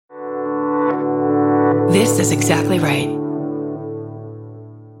This is exactly right.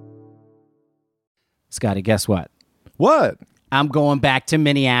 Scotty, guess what? What? I'm going back to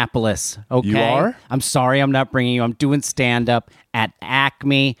Minneapolis. Okay. You are? I'm sorry I'm not bringing you. I'm doing stand-up at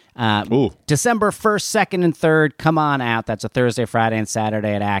Acme. December 1st, 2nd, and 3rd. Come on out. That's a Thursday, Friday, and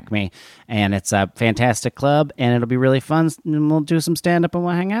Saturday at Acme. And it's a fantastic club, and it'll be really fun. And we'll do some stand-up and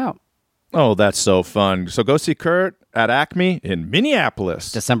we'll hang out. Oh, that's so fun. So go see Kurt at Acme in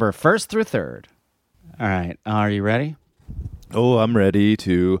Minneapolis. December 1st through 3rd. All right. Are you ready? Oh, I'm ready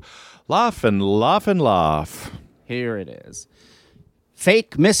to laugh and laugh and laugh. Here it is.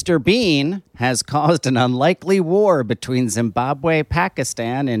 Fake Mr. Bean has caused an unlikely war between Zimbabwe,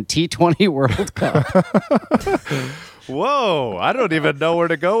 Pakistan, and T20 World Cup. Whoa, I don't even know where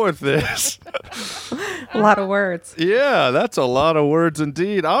to go with this. A lot of words. Yeah, that's a lot of words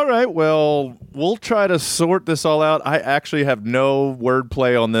indeed. All right, well, we'll try to sort this all out. I actually have no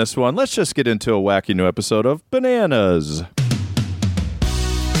wordplay on this one. Let's just get into a wacky new episode of Bananas.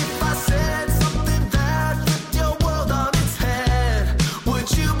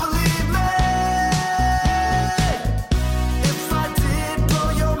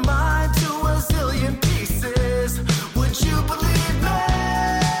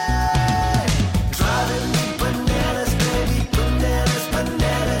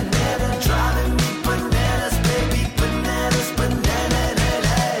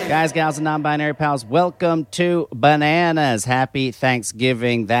 Guys, gals, and non-binary pals, welcome to Bananas. Happy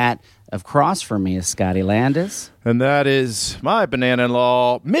Thanksgiving. That, across from me, is Scotty Landis. And that is my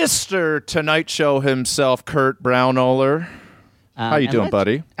banana-in-law, Mr. Tonight Show himself, Kurt Brownohler. How you doing,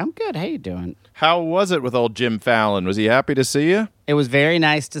 buddy? I'm good. How you doing? How was it with old Jim Fallon? Was he happy to see you? It was very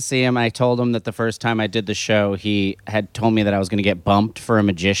nice to see him. I told him that the first time I did the show, he had told me that I was going to get bumped for a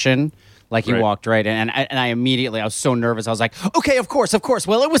magician. Like he walked right in, and I immediately, I was so nervous. I was like, okay, of course.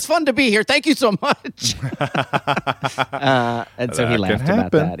 Well, it was fun to be here. Thank you so much. And so he laughed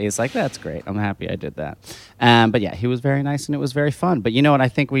about that. He's like, that's great. I'm happy I did that. But yeah, he was very nice, and it was very fun. But you know what I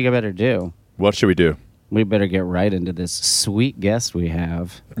think we better do? What should we do? We better get right into this sweet guest we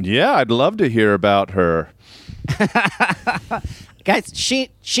have. Yeah, I'd love to hear about her. Guys,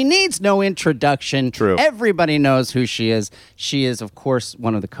 she needs no introduction. True. Everybody knows who she is. She is, of course,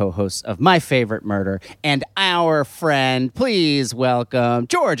 one of the co-hosts of My Favorite Murder and our friend. Please welcome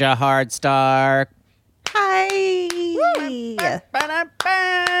Georgia Hardstark. Hi.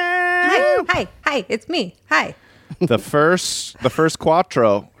 Hi, it's me. Hi. The first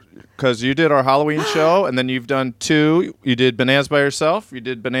Quattro. Because you did our Halloween show, and then you've done two. You did Bananas by Yourself. You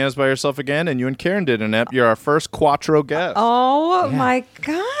did Bananas by Yourself again, and you and Karen did an ep. You're our first Quattro guest. Oh, my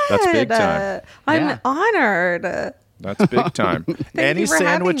God. That's big time. I'm honored. That's big time. Any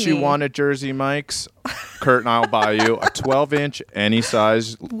sandwich you want at Jersey Mike's, Kurt and I'll buy you a 12-inch, any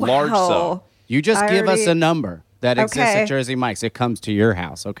size, large sub. You just give us a number that exists at Jersey Mike's. It comes to your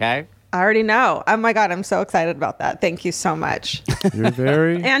house, okay? I already know. Oh, my God. I'm so excited about that. Thank you so much. You're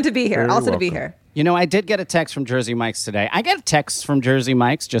very And to be here. Also welcome. To be here. You know, I did get a text from Jersey Mike's today. I get a text from Jersey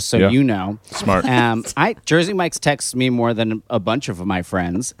Mike's, just so you know. Smart. Jersey Mike's texts me more than a bunch of my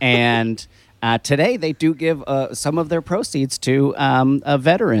friends. And today they do give some of their proceeds to a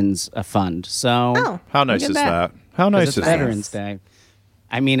veterans fund. So how nice is that? How nice is that? Veterans Day.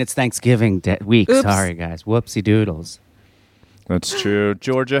 I mean, it's Thanksgiving week. Oops. Sorry, guys. Whoopsie doodles. That's true.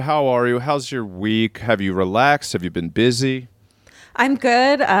 Georgia, how are you? How's your week? Have you relaxed? Have you been busy? I'm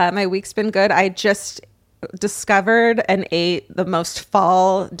good. My week's been good. I just discovered and ate the most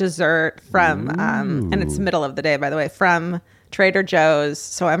fall dessert from, and it's middle of the day, by the way, from Trader Joe's.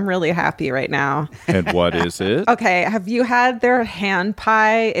 So I'm really happy right now. And what is it? Okay. Have you had their hand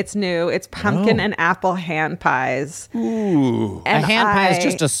pie? It's new. It's pumpkin and apple hand pies. Ooh. And a hand pie is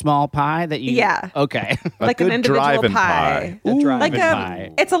just a small pie that you... Yeah. Okay. Like an individual pie. A driving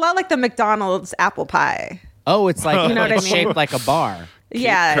pie. It's a lot like the McDonald's apple pie. Oh, it's like, you know what I mean? Shaped like a bar.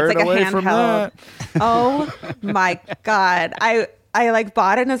 Yeah, Kurt it's like a away from handheld. Oh my God. I like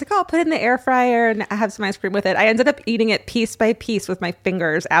bought it and I was like, oh, I'll put it in the air fryer and I have some ice cream with it. I ended up eating it piece by piece with my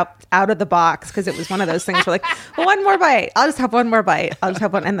fingers out of the box because it was one of those things where like, well, one more bite. I'll just have one more bite. I'll just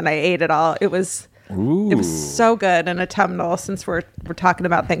have one. And then I ate it all. It was so good and autumnal since we're talking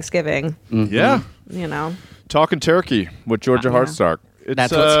about Thanksgiving. Mm-hmm. Yeah. You know. Talking turkey with Georgia Hardstark.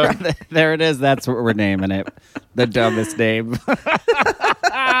 That's what's there. It is. That's what we're naming it. The dumbest name.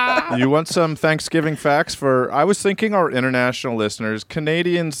 You want some Thanksgiving facts for? I was thinking our international listeners,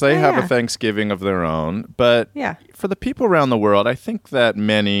 Canadians, they have a Thanksgiving of their own, but for the people around the world, I think that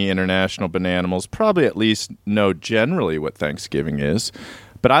many international bananimals probably at least know generally what Thanksgiving is.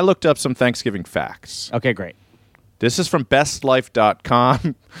 But I looked up some Thanksgiving facts. Okay, great. This is from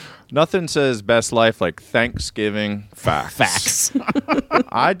bestlife.com. Nothing says best life like Thanksgiving facts.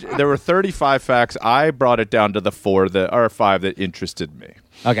 There were 35 facts. I brought it down to the 5 that interested me.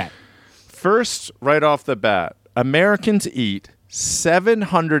 Okay. First, right off the bat, Americans eat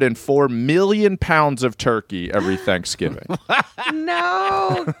 704 million pounds of turkey every Thanksgiving.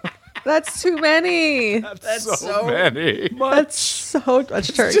 No. That's too many. That's so many. That's so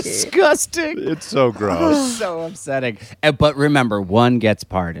much turkey. It's disgusting. It's so gross. So upsetting. But remember, one gets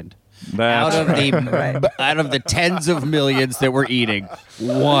pardoned. That's Out of the tens of millions that we're eating,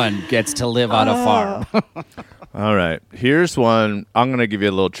 one gets to live on a farm. All right. Here's one. I'm going to give you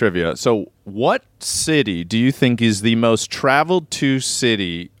a little trivia. So, what city do you think is the most traveled to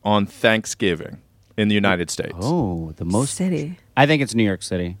city on Thanksgiving in the United States? Oh, the most city. I think it's New York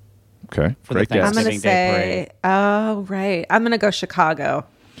City. Okay. For Great the guess. I'm going to say, right. I'm going to go Chicago.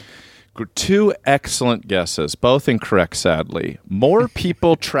 2 excellent guesses, both incorrect, sadly. More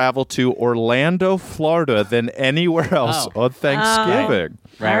people travel to Orlando, Florida than anywhere else on Thanksgiving.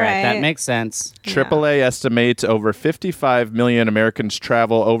 Right. That makes sense. AAA estimates over 55 million Americans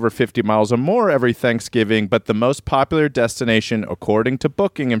travel over 50 miles or more every Thanksgiving, but the most popular destination, according to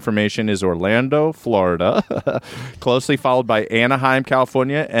booking information, is Orlando, Florida, closely followed by Anaheim,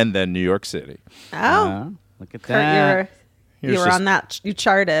 California, and then New York City. Oh. Look at Kurt, that. you were on that. You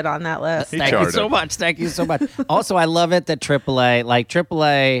charted on that list. Thank you so much. Thank you so much. Also, I love it that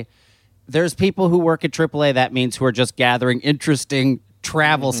AAA, there's people who work at AAA, that means who are just gathering interesting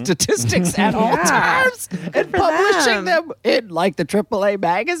travel statistics at all times and publishing them in like the AAA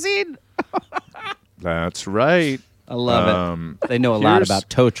magazine. That's right. I love it. They know a lot about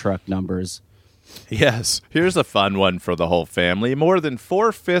tow truck numbers. Yes. Here's a fun one for the whole family. More than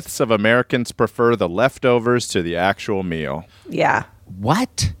 4/5 of Americans prefer the leftovers to the actual meal. Yeah.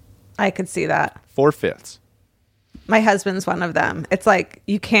 What? I could see that. 4/5. My husband's one of them. It's like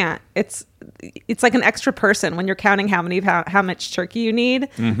you can't. It's like an extra person when you're counting how much turkey you need.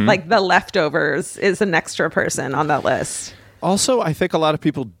 Mm-hmm. Like the leftovers is an extra person on that list. Also, I think a lot of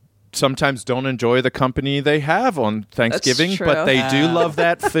people sometimes don't enjoy the company they have on Thanksgiving, but they do love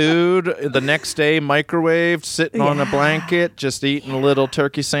that food. The next day, microwaved, sitting on a blanket, just eating a little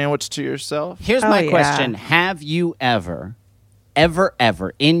turkey sandwich to yourself. Here's my question. Have you ever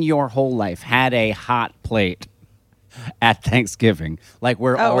in your whole life had a hot plate at Thanksgiving, like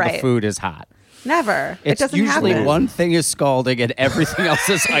where all the food is hot? Never. It doesn't usually happen. One thing is scalding and everything else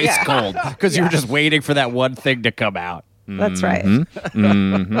is ice cold because you're just waiting for that one thing to come out. That's right.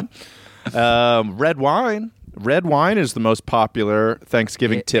 Red wine. Red wine is the most popular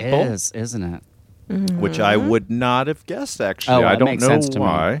Thanksgiving tipple. It is, isn't it? Which I would not have guessed, actually. I don't know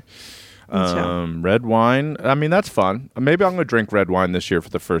why. Red wine. I mean, that's fun. Maybe I'm going to drink red wine this year for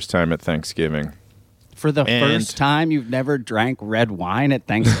the first time at Thanksgiving. For the first time, you've never drank red wine at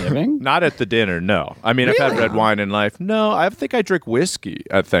Thanksgiving? Not at the dinner, no. I mean, really? I've had red wine in life. No, I think I drink whiskey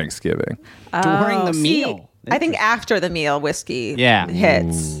at Thanksgiving. During the meal. I think after the meal, whiskey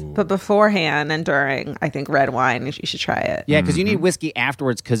hits. Ooh. But beforehand and during, I think red wine, you should try it. Yeah, because you need whiskey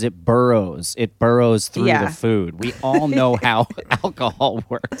afterwards because it burrows. It burrows through the food. We all know how alcohol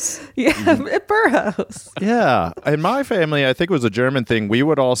works. Yeah, it burrows. Yeah. In my family, I think it was a German thing. We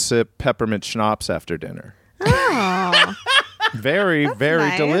would all sip peppermint schnapps after dinner. Oh. Very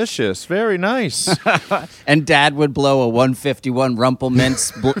nice. Delicious. Very nice. And Dad would blow a 151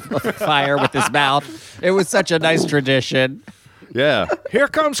 Rumpelminz fire with his mouth. It was such a nice tradition. Yeah. Here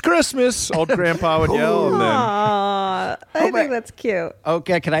comes Christmas, old Grandpa would yell. And then... I think that's cute.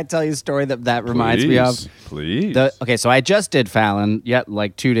 Okay, can I tell you a story that reminds me of? Please. So I just did Fallon,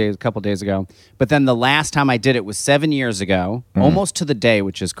 like a couple days ago. But then the last time I did it was 7 years ago, almost to the day,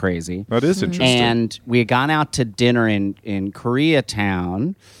 which is crazy. That is interesting. And we had gone out to dinner in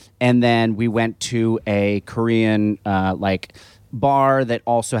Koreatown, and then we went to a Korean bar that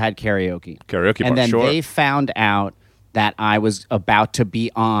also had karaoke. And then they found out that I was about to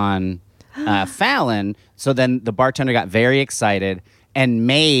be on Fallon. So then the bartender got very excited and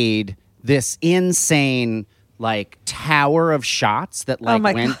made this insane tower of shots that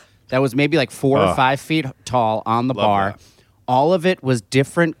that was maybe 4 or 5 feet tall on the bar. That. All of it was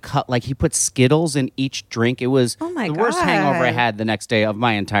different cut. He put Skittles in each drink. It was the worst hangover I had the next day of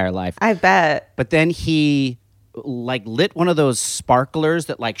my entire life. I bet. But then he lit one of those sparklers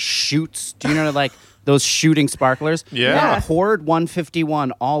that shoots. Do you know those shooting sparklers? Yeah. Then poured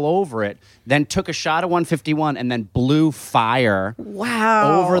 151 all over it, then took a shot of 151 and then blew fire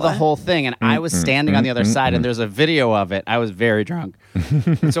over the whole thing. And I was standing on the other side, and there's a video of it. I was very drunk.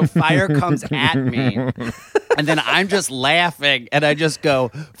 So fire comes at me, and And then I'm just laughing, and I just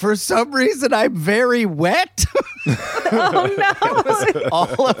go, for some reason, I'm very wet. Oh, no.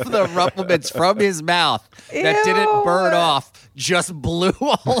 All of the rumplements from his mouth that didn't burn off just blew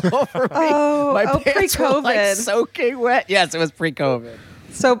all over me. My pants pre-COVID. were like soaking wet. Yes, it was pre-COVID.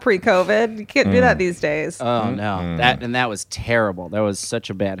 So pre-COVID. You can't do that these days. Oh, no. That was terrible. That was such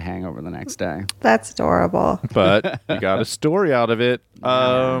a bad hangover the next day. That's adorable. But you got a story out of it.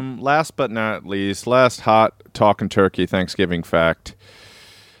 Last but not least, last hot Talkin' Turkey Thanksgiving fact.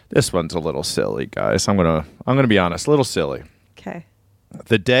 This one's a little silly, guys. I'm gonna be honest, a little silly. Okay.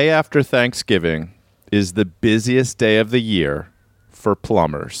 The day after Thanksgiving is the busiest day of the year for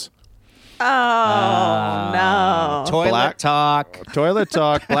plumbers. Oh, no. Toilet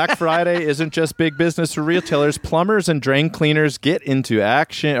talk. Black Friday isn't just big business for retailers. Plumbers and drain cleaners get into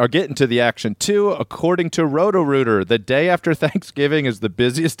the action too. According to Roto-Rooter, the day after Thanksgiving is the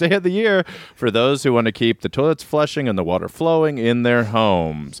busiest day of the year for those who want to keep the toilets flushing and the water flowing in their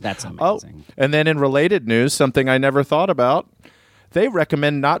homes. That's amazing. Oh, and then in related news, something I never thought about, they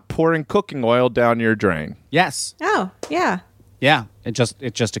recommend not pouring cooking oil down your drain. Yes. Oh, yeah. Yeah, it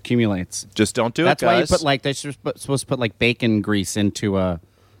just accumulates. Just don't do That's it, guys. why you put they're supposed to put like bacon grease into a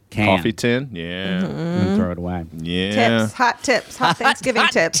can. Coffee tin, yeah. And throw it away. Yeah. Hot Thanksgiving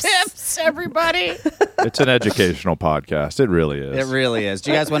tips. Tips, everybody. It's an educational podcast. It really is. It really is.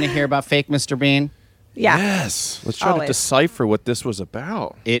 Do you guys want to hear about fake Mr. Bean? Yeah. Yes. Let's try Always. to decipher what this was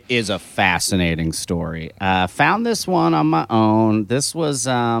about. It is a fascinating story. Found this one on my own. This was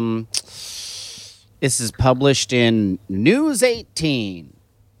this is published in News 18,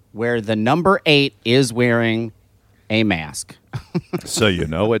 where the number 8 is wearing a mask. So you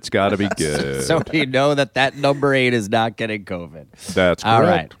know it's got to be good. So you know that number 8 is not getting COVID. That's correct. All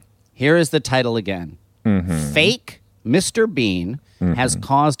right. Here is the title again. Fake Mr. Bean has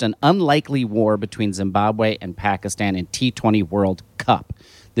caused an unlikely war between Zimbabwe and Pakistan in T20 World Cup.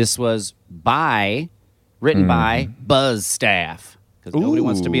 This was written by Buzz Staff, because nobody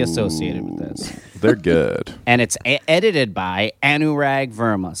wants to be associated with this. They're good. And it's edited by Anurag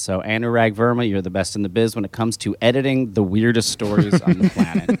Verma. So, Anurag Verma, you're the best in the biz when it comes to editing the weirdest stories on the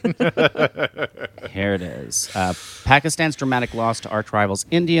planet. Here it is. Pakistan's dramatic loss to arch rivals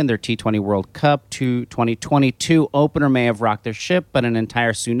India in their T20 World Cup 2022 opener may have rocked their ship, but an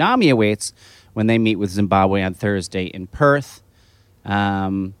entire tsunami awaits when they meet with Zimbabwe on Thursday in Perth.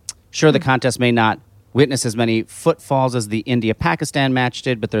 Sure, the contest may not witness as many footfalls as the India-Pakistan match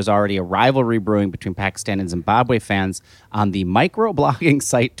did, but there's already a rivalry brewing between Pakistan and Zimbabwe fans on the microblogging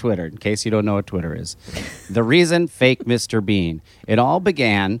site Twitter, in case you don't know what Twitter is. The reason, fake Mr. Bean. It all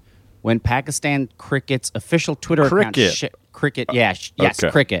began when Pakistan Cricket's official Twitter account... Cricket, yes,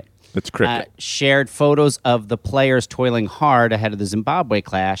 okay. Cricket. It's Cricket. Shared photos of the players toiling hard ahead of the Zimbabwe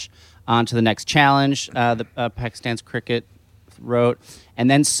clash. On to the next challenge, Pakistan's Cricket wrote, and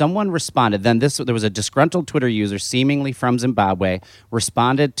then someone responded. Then there was a disgruntled Twitter user, seemingly from Zimbabwe,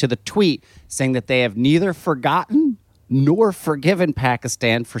 responded to the tweet saying that they have neither forgotten nor forgiven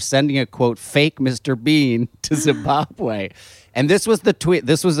Pakistan for sending a, quote, fake Mr. Bean to Zimbabwe. And this was the tweet.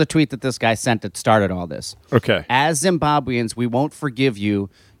 This was the tweet that this guy sent that started all this. Okay. As Zimbabweans, we won't forgive you.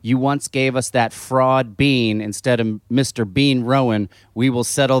 You once gave us that fraud Bean instead of Mr. Bean Rowan. We will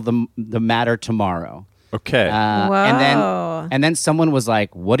settle the matter tomorrow. Okay. And then someone was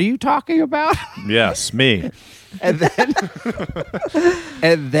like, "What are you talking about?" Yes, me. and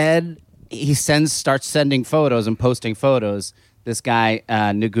then he starts sending photos and posting photos. This guy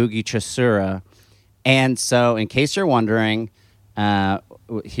Ngugi Chisura, and so in case you're wondering,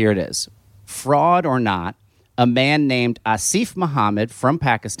 here it is: fraud or not, a man named Asif Muhammad from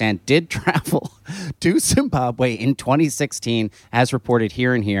Pakistan did travel to Zimbabwe in 2016, as reported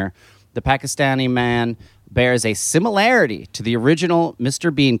here and here. The Pakistani man bears a similarity to the original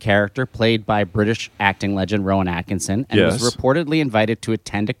Mr. Bean character played by British acting legend Rowan Atkinson, and was reportedly invited to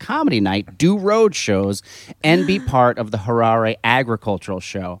attend a comedy night, do road shows, and be part of the Harare agricultural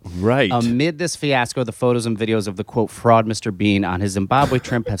show. Right. Amid this fiasco, the photos and videos of the, quote, fraud Mr. Bean on his Zimbabwe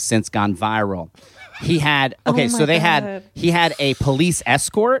trip have since gone viral. He had, he had a police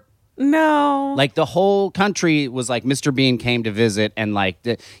escort. No. Like the whole country was like, Mr. Bean came to visit, and like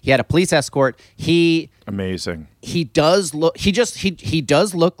he had a police escort. Amazing. He does look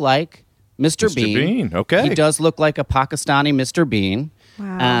like Mr. Bean. Okay. He does look like a Pakistani Mr. Bean.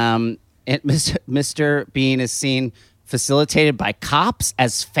 Wow. Mr. Bean is seen facilitated by cops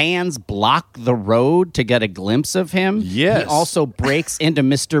as fans block the road to get a glimpse of him. Yes. He also breaks into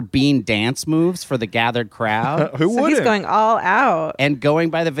Mr. Bean dance moves for the gathered crowd. Who wouldn't? He's going all out. And going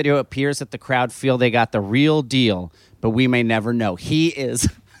by the video, it appears that the crowd feel they got the real deal, but we may never know. He's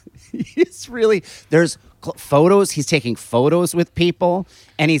really, there's photos. He's taking photos with people,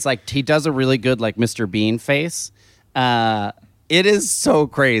 and he does a really good like Mr. Bean face. It is so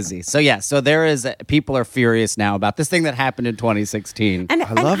crazy. So there is people are furious now about this thing that happened in 2016. And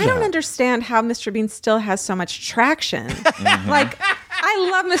I don't understand how Mr. Bean still has so much traction. Like, I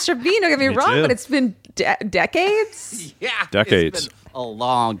love Mr. Bean, don't get me wrong, but it's been decades. Yeah, decades. It's been a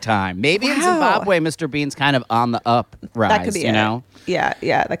long time. Maybe in Zimbabwe, Mr. Bean's kind of on the uprise. That could be you know? Yeah,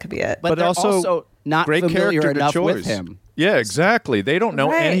 that could be it. But also not great familiar character enough choice. with him. Yeah, exactly. They don't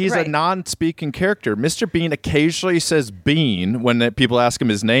know, and he's a non-speaking character. Mr. Bean occasionally says Bean when people ask him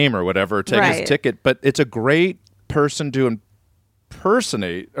his name or whatever, take his ticket, but it's a great person to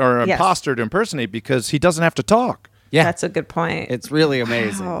impersonate, or imposter to impersonate, because he doesn't have to talk. Yeah, that's a good point. It's really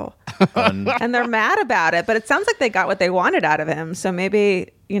amazing. Wow. And they're mad about it, but it sounds like they got what they wanted out of him, so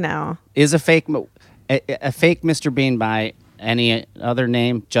maybe, Is a fake Mr. Bean by any other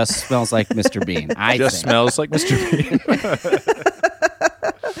name just smells like Mr. Bean. Smells like Mr. Bean.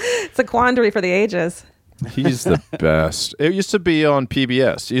 It's a quandary for the ages. He's the best. It used to be on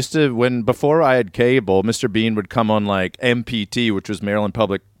PBS. Before I had cable, Mr. Bean would come on like MPT, which was Maryland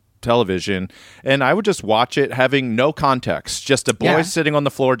Public Television, and I would just watch it having no context. Just a boy sitting on the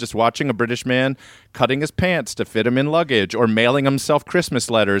floor just watching a British man cutting his pants to fit him in luggage, or mailing himself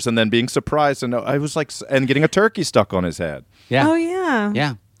Christmas letters and then being surprised, and I was like, and getting a turkey stuck on his head. Yeah. Oh yeah.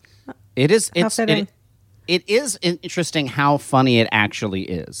 Yeah. It is it is interesting how funny it actually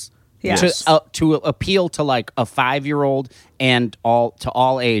is. Yes. To appeal to like a 5-year-old and to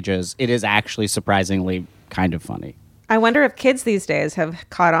all ages, it is actually surprisingly kind of funny. I wonder if kids these days have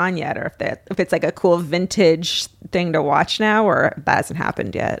caught on yet, or if it's like a cool vintage thing to watch now, or if that hasn't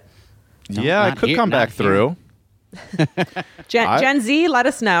happened yet. Yeah, it could come back through. Gen Z, let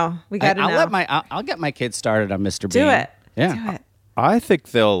us know. We got to know. I'll get my kids started on Mr. Bean. Do it. Yeah. Do it. I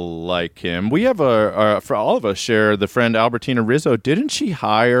think they'll like him. We have for all of us share the friend Albertina Rizzo. Didn't she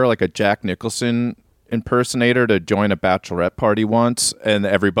hire like a Jack Nicholson impersonator to join a bachelorette party once, and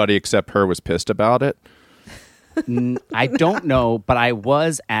everybody except her was pissed about it? I don't know, but I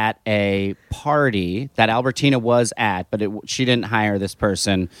was at a party that Albertina was at, but she didn't hire this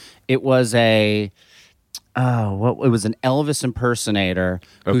person. It was it was an Elvis impersonator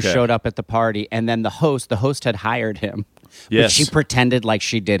who showed up at the party, and then the host had hired him. Yes. But she pretended like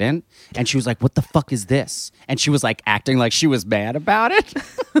she didn't, and she was like, "What the fuck is this?" And she was like acting like she was mad about it.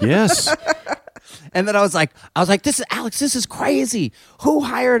 Yes. And then I was like, this is crazy. Who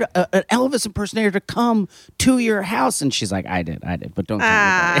hired an Elvis impersonator to come to your house? And she's like, I did, but don't tell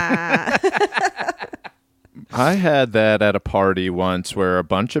anybody. I had that at a party once where a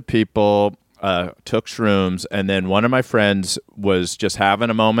bunch of people took shrooms, and then one of my friends was just having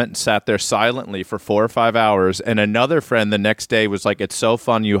a moment and sat there silently for 4 or 5 hours, and another friend the next day was like, it's so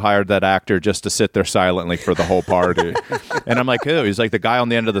fun you hired that actor just to sit there silently for the whole party. And I'm like, who? He's like, the guy on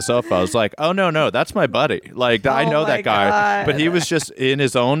the end of the sofa. I was like, oh no, that's my buddy. Like, I know that guy. God. But he was just in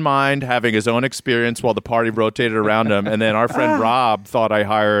his own mind having his own experience while the party rotated around him. And then our friend Rob thought I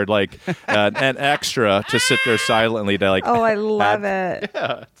hired like an extra to sit there silently to like. Oh, I love it.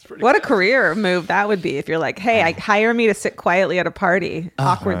 Yeah, it's pretty what good. A career move that would be if you're like, hey, hire me to sit quietly at a party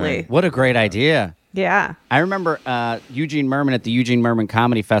awkwardly. Right. What a great idea. Yeah. I remember Eugene Merman at the Eugene Merman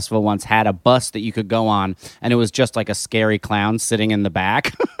Comedy Festival once had a bus that you could go on, and it was just like a scary clown sitting in the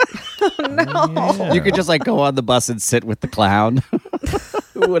back. Oh, no. Yeah. You could just like go on the bus and sit with the clown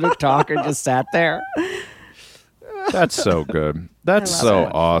who wouldn't talk or just sat there. That's so good. That's so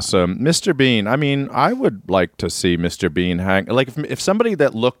awesome. Mr. Bean. I mean, I would like to see Mr. Bean hang. Like, if somebody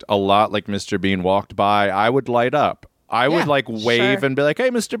that looked a lot like Mr. Bean walked by, I would light up. I would like wave and be like, "Hey,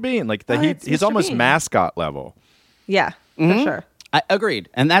 Mr. Bean!" Like he's almost Bean. Mascot level. Yeah, for sure. I agreed,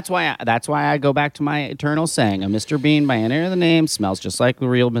 and that's why I go back to my eternal saying: a Mr. Bean by any other name smells just like the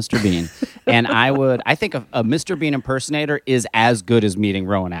real Mr. Bean. And I think a Mr. Bean impersonator is as good as meeting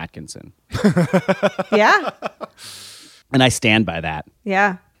Rowan Atkinson. Yeah, and I stand by that.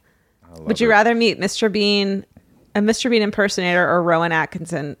 Yeah. Would you rather meet a Mr. Bean impersonator, or Rowan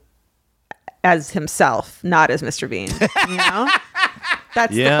Atkinson as himself, not as Mr. Bean? You know?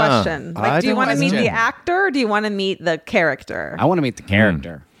 That's the question. Like, do you want to meet the actor, or do you want to meet the character? I want to meet the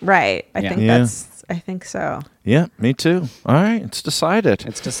character. Right. I think so. Yeah, me too. All right, it's decided.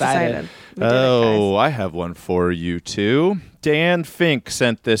 It's decided. Oh, I have one for you too. Dan Fink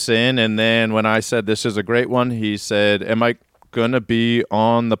sent this in, and then when I said this is a great one, he said, "Am I going to be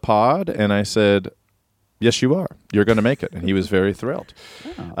on the pod?" And I said, "Yes, you are. You're going to make it." And he was very thrilled.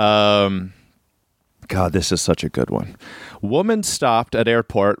 Oh. God, this is such a good one. Woman stopped at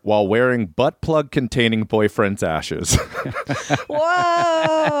airport while wearing butt plug containing boyfriend's ashes.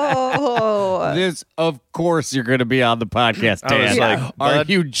 Whoa. This, of course, you're going to be on the podcast, Dan. Like, are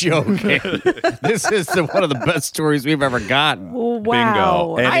you joking? This is one of the best stories we've ever gotten. Wow.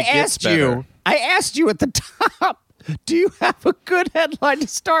 Bingo. And it gets better. I asked you at the top, do you have a good headline to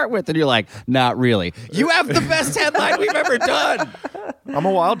start with? And you're like, not really. You have the best headline we've ever done. I'm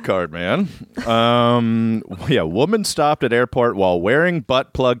a wild card, man. Woman stopped at airport while wearing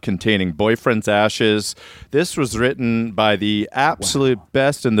butt plug containing boyfriend's ashes. This was written by the absolute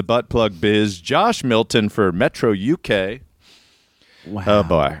best in the butt plug biz, Josh Milton for Metro UK. Wow. Oh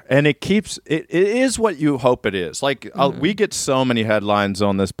boy. And it is what you hope it is. Like we get so many headlines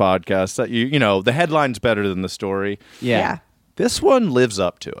on this podcast that you know, the headline's better than the story. Yeah. This one lives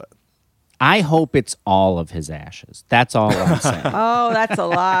up to it. I hope it's all of his ashes. That's all I'm saying. Oh, that's a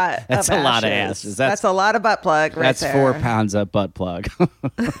lot. That's of a lot of ashes. ashes. That's a lot of butt plug right that's there. 4 pounds of butt plug.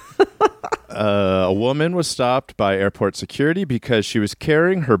 A woman was stopped by airport security because she was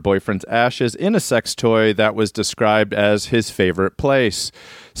carrying her boyfriend's ashes in a sex toy that was described as his favorite place.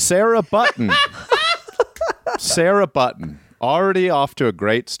 Sarah Button. Sarah Button. Already off to a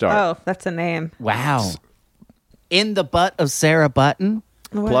great start. Oh, that's a name. Wow. In the butt of Sarah Button?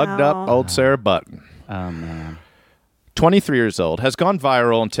 Plugged up old Sarah Button. Oh, man. 23 years old, has gone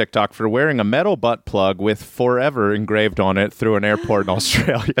viral on TikTok for wearing a metal butt plug with forever engraved on it through an airport in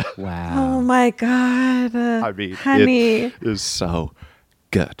Australia. Wow. Oh, my God. I mean, honey. it is so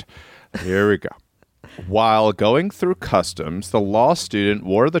good. Here we go. While going through customs, the law student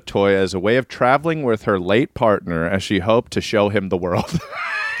wore the toy as a way of traveling with her late partner as she hoped to show him the world.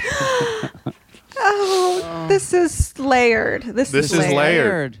 Oh, this is layered. This is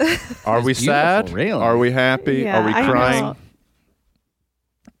layered. Are we sad? Really. Are we happy? Yeah, Are we I crying? know.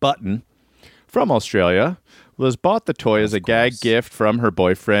 Button from Australia was bought the toy as a gag gift from her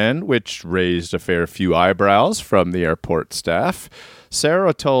boyfriend, which raised a fair few eyebrows from the airport staff.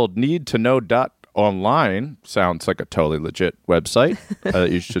 Sarah told NeedToKnow.online, sounds like a totally legit website.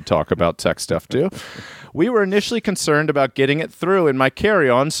 You should talk about tech stuff too. We were initially concerned about getting it through in my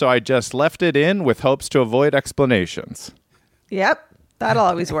carry-on, so I just left it in with hopes to avoid explanations. Yep. That'll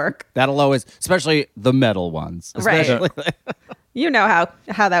always work. That'll always, especially the metal ones. Especially. Right. You know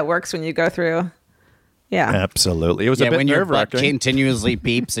how that works when you go through. Yeah. Absolutely. It was a bit when your butt nerve-wracking. continuously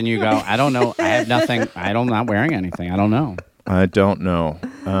beeps and you go, I don't know. I have nothing. I'm not wearing anything. I don't know. I don't know.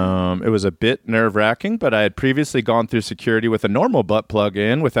 It was a bit nerve-wracking, but I had previously gone through security with a normal butt plug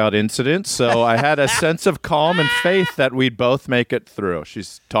in without incident, so I had a sense of calm and faith that we'd both make it through.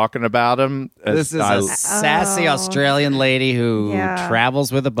 She's talking about him. This is a sassy Australian lady who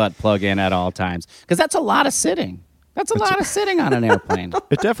travels with a butt plug in at all times. Because that's a lot of sitting. That's a lot of sitting on an airplane.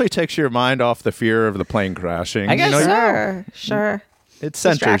 It definitely takes your mind off the fear of the plane crashing. I guess Sure. It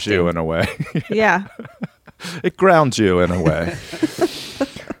centers you in a way. Yeah. It grounds you in a way.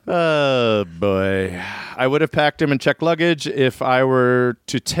 Oh, boy. I would have packed him in checked luggage if I were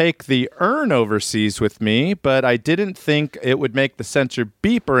to take the urn overseas with me, but I didn't think it would make the sensor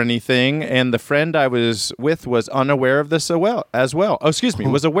beep or anything, and the friend I was with was unaware of this as well. Oh, excuse me,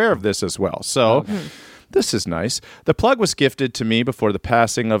 was aware of this as well. So... This is nice. The plug was gifted to me before the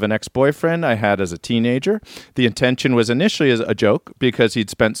passing of an ex-boyfriend I had as a teenager. The intention was initially as a joke because he'd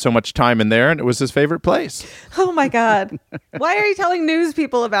spent so much time in there and it was his favorite place. Oh, my God. Why are you telling news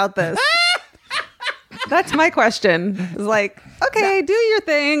people about this? That's my question. It's like, okay, do your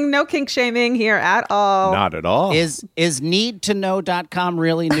thing. No kink shaming here at all. Not at all. Is NeedToKnow.com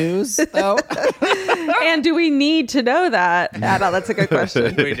really news, though? And do we need to know that at all? That's a good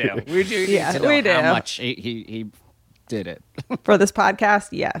question. We do. We do. Yeah, need to know we do. How much he did it. For this podcast,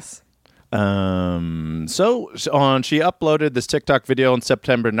 yes. She uploaded this TikTok video on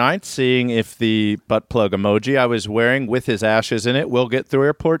September 9th, seeing if the butt plug emoji I was wearing with his ashes in it will get through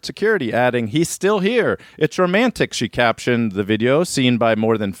airport security, adding, "He's still here. It's romantic," she captioned the video, seen by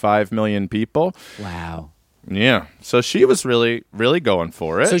more than 5 million people. Wow. Yeah. So she was really, really going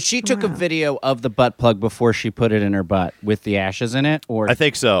for it. So she took a video of the butt plug before she put it in her butt with the ashes in it? Or I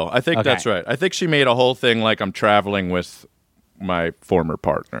think so. I think that's right. I think she made a whole thing like I'm traveling with my former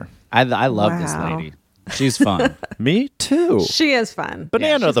partner. I love this lady. She's fun. Me too. She is fun.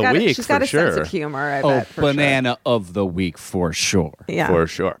 Banana of the week, She's got for a sure. sense of humor, I bet. For banana of the week for sure. Yeah. For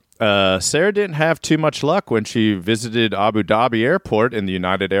sure. Sarah didn't have too much luck when she visited Abu Dhabi Airport in the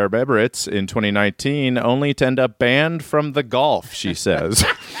United Arab Emirates in 2019, only to end up banned from the Gulf, she says.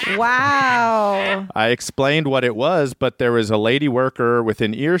 Wow. I explained what it was, but there was a lady worker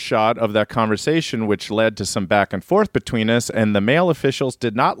within earshot of that conversation, which led to some back and forth between us, and the male officials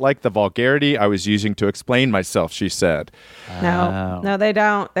did not like the vulgarity I was using to explain myself, she said. No, they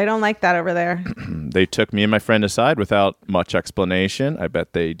don't. They don't like that over there. They took me and my friend aside without much explanation. I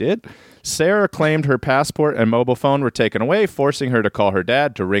bet they did. Sarah claimed her passport and mobile phone were taken away, forcing her to call her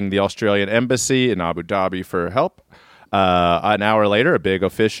dad to ring the Australian embassy in Abu Dhabi for help. An hour later, a big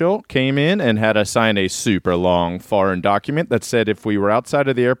official came in and had us sign a super long foreign document that said if we were outside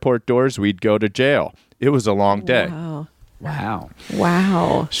of the airport doors, we'd go to jail. It was a long day.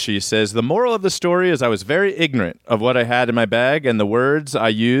 Wow. She says, the moral of the story is I was very ignorant of what I had in my bag and the words I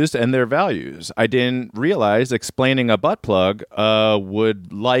used and their values. I didn't realize explaining a butt plug would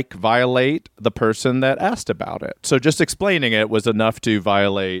violate the person that asked about it. So just explaining it was enough to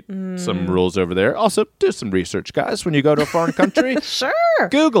violate some rules over there. Also, do some research, guys, when you go to a foreign country. Sure.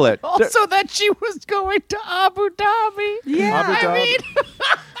 Google it. Also that she was going to Abu Dhabi. Yeah.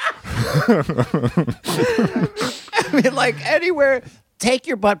 I mean, like anywhere, take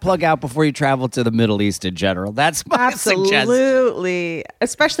your butt plug out before you travel to the Middle East in general. That's my suggestion. Absolutely.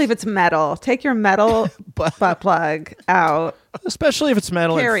 Especially if it's metal. Take your metal butt plug out. Especially if it's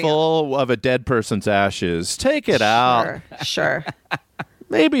metal and full of a dead person's ashes. Take it out. Sure.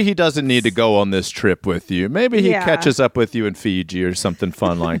 Maybe he doesn't need to go on this trip with you. Maybe he catches up with you in Fiji or something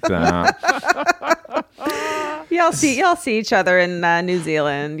fun like that. Y'all see each other in New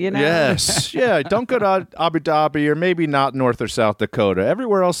Zealand, you know? Yes. Yeah, don't go to Abu Dhabi or maybe not North or South Dakota.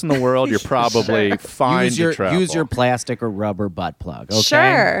 Everywhere else in the world, you're probably fine to travel. Use your plastic or rubber butt plug, okay?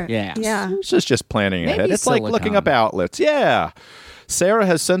 Sure. Yeah. It's just planning ahead. It's silicone. like looking up outlets. Yeah. Sarah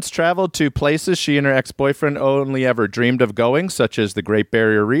has since traveled to places she and her ex-boyfriend only ever dreamed of going, such as the Great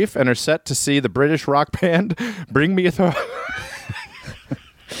Barrier Reef, and are set to see the British rock band Bring Me the...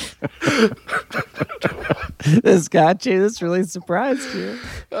 This got you. This really surprised you.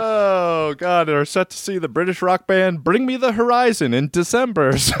 Oh, God. They're set to see the British rock band Bring Me the Horizon in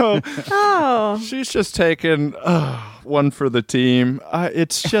December. So she's just taken one for the team.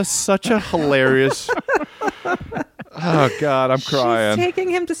 It's just such a hilarious... Oh, God, I'm crying. She's taking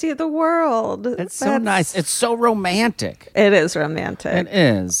him to see the world. It's so nice. It's so romantic. It is romantic. It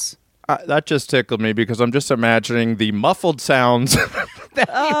is. That just tickled me because I'm just imagining the muffled sounds that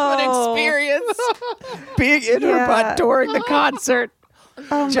you would experience being in her butt during the concert.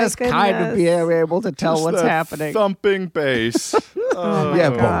 Just kind of being able to tell what's happening. Thumping bass. Oh,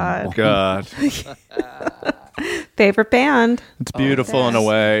 my God. Favorite band. It's beautiful in a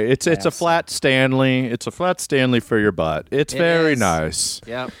way. It's a flat Stanley. It's a flat Stanley for your butt. It's very nice.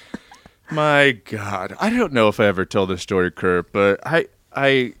 Yep. My God. I don't know if I ever told this story, Kurt, but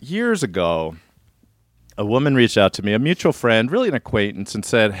I years ago, a woman reached out to me, a mutual friend, really an acquaintance, and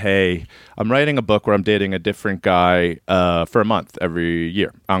said, hey, I'm writing a book where I'm dating a different guy for a month every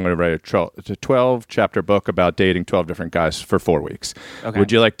year. I'm going to write a 12-chapter book about dating 12 different guys for 4 weeks. Okay.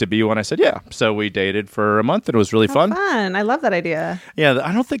 Would you like to be one? I said, yeah. So we dated for a month, and it was really fun. I love that idea. Yeah,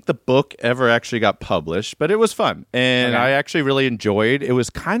 I don't think the book ever actually got published, but it was fun. And I actually really enjoyed it. It was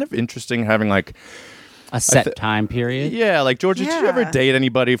kind of interesting having like... A set time period? Yeah, like, Georgia, did you ever date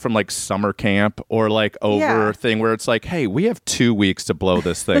anybody from, like, summer camp or, like, over thing where it's like, hey, we have 2 weeks to blow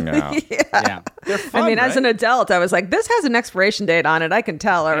this thing out? They're fun, I mean, as an adult, I was like, this has an expiration date on it. I can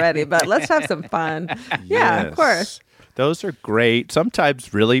tell already, but let's have some fun. Yeah, of course. Those are great.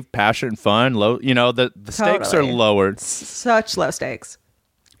 Sometimes really passionate and fun. Low, the stakes are lowered. Such low stakes.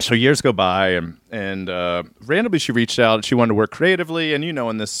 So years go by, and randomly she reached out. She wanted to work creatively, and in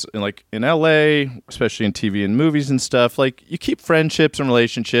LA, especially in TV and movies and stuff, like you keep friendships and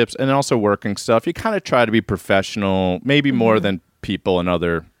relationships, and also working stuff. You kind of try to be professional, maybe more than people in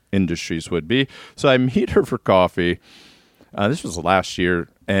other industries would be. So I meet her for coffee. This was last year,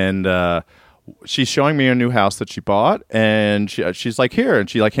 and she's showing me a new house that she bought, and she's like, here, and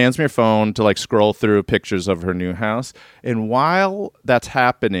she like hands me her phone to like scroll through pictures of her new house. And while that's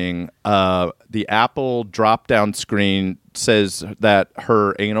happening, the Apple drop-down screen says that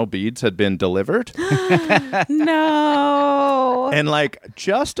her anal beads had been delivered. No. And like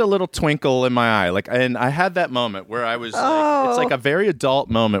just a little twinkle in my eye. Like, and I had that moment where I was like, it's like a very adult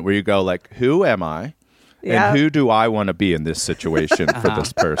moment where you go like, who am I? And who do I want to be in this situation for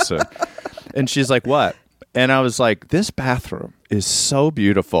this person? And she's like, what? And I was like, this bathroom is so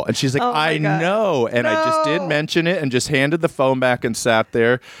beautiful. And she's like, I know. And I just did mention it and just handed the phone back and sat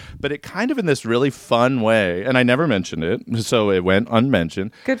there. But it kind of in this really fun way. And I never mentioned it. So it went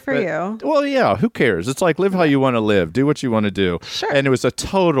unmentioned. Good for you. Well, yeah, who cares? It's like, live how you want to live. Do what you want to do. Sure. And it was a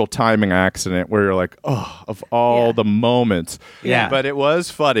total timing accident where you're like, oh, of all the moments. Yeah. But it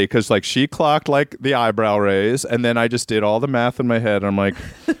was funny because like she clocked like the eyebrow raise. And then I just did all the math in my head. I'm like,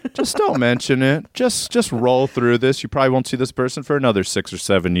 just don't mention it. Just roll through this. You probably won't see this person for another 6 or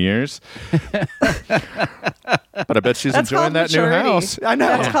 7 years. But I bet she's enjoying that maturity. New house. I know.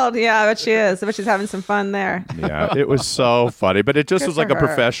 That's called, I bet she is. I bet she's having some fun there. Yeah, it was so funny. But it just was like a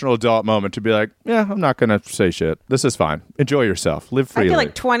professional adult moment to be like, yeah, I'm not going to say shit. This is fine. Enjoy yourself. Live freely. I feel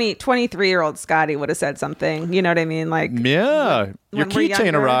like 23-year-old Scotty would have said something. You know what I mean? Like, yeah. Your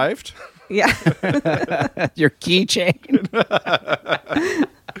keychain arrived. Yeah. Your keychain.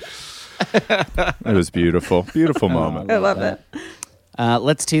 It was beautiful. Beautiful moment. I love it.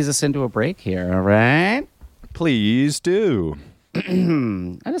 Let's tease us into a break here, all right? Please do.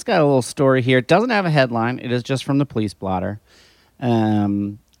 I just got a little story here. It doesn't have a headline. It is just from the police blotter.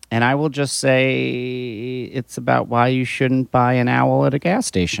 And I will just say it's about why you shouldn't buy an owl at a gas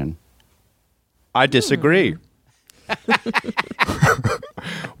station. I disagree.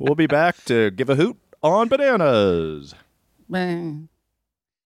 We'll be back to give a hoot on bananas.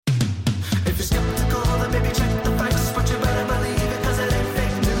 If you're skeptical, then maybe check the facts, but you better believe it, 'cause it ain't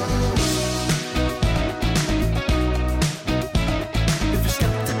fake news. If you're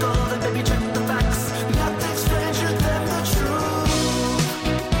skeptical, then maybe check the facts. Nothing stranger than the truth.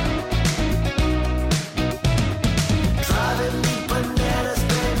 Driving me bananas,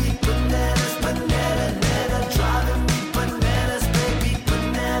 baby, bananas, banana, driving me bananas, baby,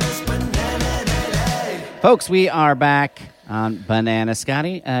 bananas, banana. Folks, we are back on Banana.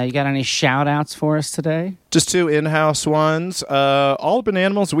 Scotty, you got any shout-outs for us today? Just 2 in-house ones. All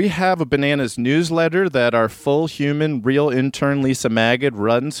Bananimals, we have a Bananas newsletter that our full human, real intern, Lisa Magid,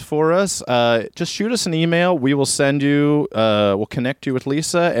 runs for us. Just shoot us an email. We will send you, we'll connect you with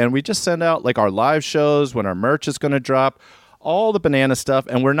Lisa, and we just send out like our live shows, when our merch is going to drop, all the banana stuff,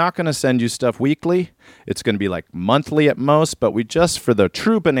 and we're not going to send you stuff weekly. It's going to be like monthly at most, but we just, for the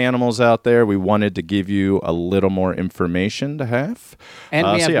true Bananimals out there, we wanted to give you a little more information to have. And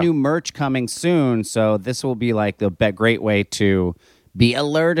we have new merch coming soon, so this will be like the great way to be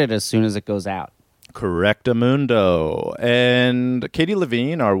alerted as soon as it goes out. Correctamundo. And Katie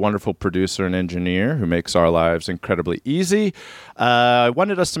Levine, our wonderful producer and engineer who makes our lives incredibly easy,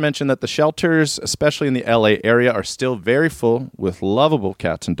 wanted us to mention that the shelters, especially in the LA area, are still very full with lovable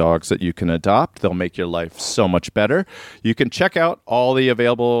cats and dogs that you can adopt. They'll make your life so much better. You can check out all the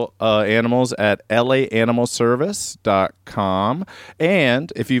available animals at laanimalservice.com.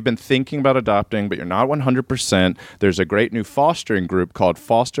 And if you've been thinking about adopting but you're not 100%, there's a great new fostering group called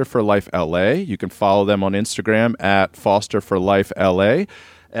Foster for Life LA. You can follow them on Instagram at Foster for Life LA.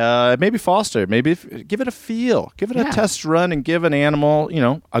 Maybe foster, give it a feel, give it a test run, and give an animal,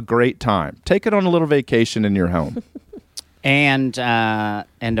 a great time. Take it on a little vacation in your home. And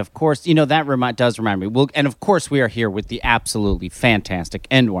of course, that does remind me. And of course, we are here with the absolutely fantastic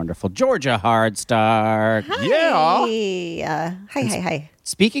and wonderful Georgia Hardstark. Hi. Yeah. Hi.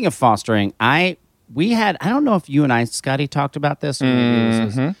 Speaking of fostering, I don't know if you and I, Scotty, talked about this.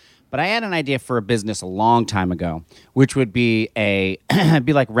 But I had an idea for a business a long time ago, which would be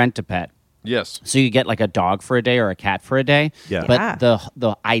like Rent-A-Pet. Yes. So you get like a dog for a day or a cat for a day. Yeah. But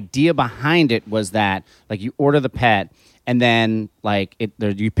the idea behind it was that like you order the pet, and then like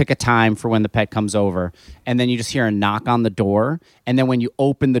you pick a time for when the pet comes over, and then you just hear a knock on the door, and then when you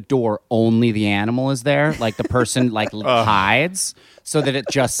open the door, only the animal is there. Like the person hides, so that it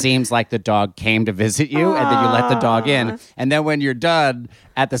just seems like the dog came to visit you, and then you let the dog in, and then when you're done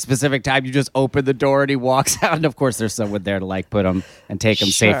at the specific time, you just open the door and he walks out, and of course there's someone there to like put him and take him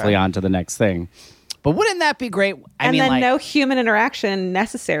safely on to the next thing. But wouldn't that be great? No human interaction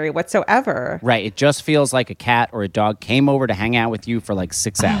necessary whatsoever. Right. It just feels like a cat or a dog came over to hang out with you for like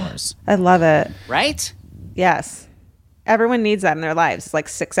 6 hours. I love it. Right? Yes. Everyone needs that in their lives. It's like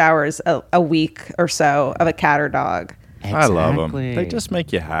 6 hours a week or so of a cat or dog. Exactly. I love them. They just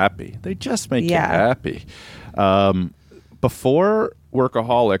make you happy. You happy. Before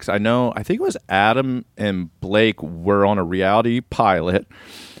Workaholics, I think it was Adam and Blake were on a reality pilot.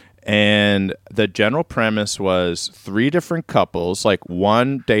 And the general premise was 3 different couples, like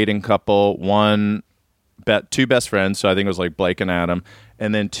one dating couple, two best friends. So I think it was like Blake and Adam.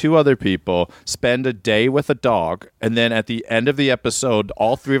 And then 2 other people spend a day with a dog. And then at the end of the episode,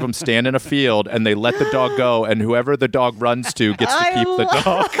 all 3 of them stand in a field and they let the dog go. And whoever the dog runs to gets to keep the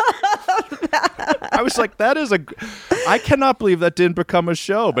dog. I was like, that is I cannot believe that didn't become a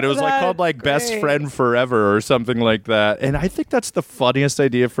show, but it was called Best Friend Forever or something like that. And I think that's the funniest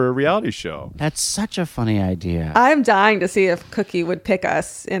idea for a reality show. That's such a funny idea. I'm dying to see if Cookie would pick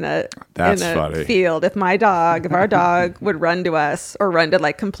us in a field. If our dog would run to us or run to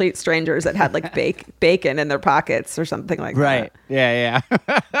like complete strangers that had like bacon in their pockets or something like that. Right. Yeah.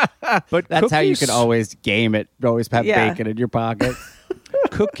 But that's how you can always game it. Always have bacon in your pocket.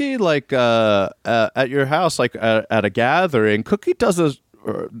 Cookie, at your house, at a gathering, Cookie does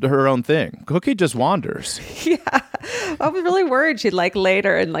her own thing. Cookie just wanders. Yeah. I was really worried she'd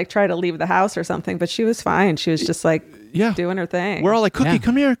later and try to leave the house or something, but she was fine. She was just doing her thing. We're all like, Cookie,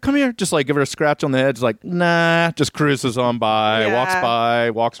 come here. Just give her a scratch on the head. It's nah, just cruises on by,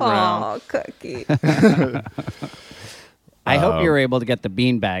 walks around. Oh, Cookie. I hope you were able to get the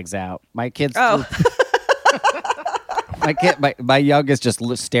bean bags out. My kids. Oh. My youngest just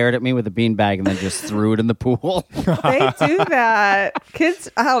stared at me with a beanbag and then just threw it in the pool. They do that. Kids,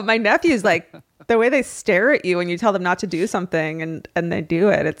 my nephew's the way they stare at you when you tell them not to do something and they do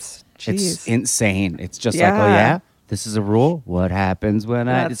it. It's insane. It's just oh yeah, this is a rule. What happens when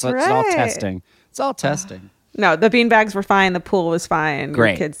it's all testing. It's all testing. No, the beanbags were fine. The pool was fine.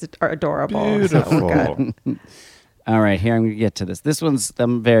 Great. Your kids are adorable. Beautiful. So we're good. All right, here I'm going to get to this.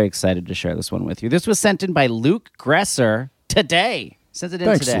 I'm very excited to share this one with you. This was sent in by Luke Gresser today. Sent it in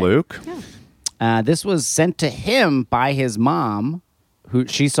Thanks, today. Luke. Yeah. This was sent to him by his mom, who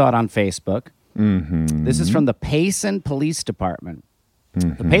she saw it on Facebook. Mm-hmm. This is from the Payson Police Department.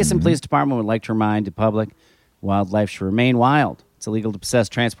 Mm-hmm. The Payson Police Department would like to remind the public wildlife should remain wild. It's illegal to possess,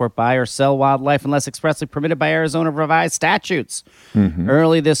 transport, buy, or sell wildlife unless expressly permitted by Arizona revised statutes. Mm-hmm.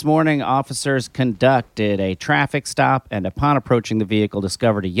 Early this morning, officers conducted a traffic stop and upon approaching the vehicle,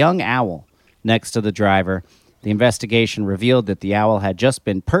 discovered a young owl next to the driver. The investigation revealed that the owl had just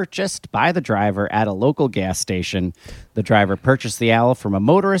been purchased by the driver at a local gas station. The driver purchased the owl from a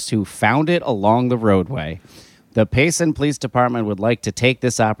motorist who found it along the roadway. The Payson Police Department would like to take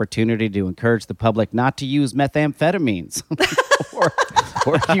this opportunity to encourage the public not to use methamphetamines.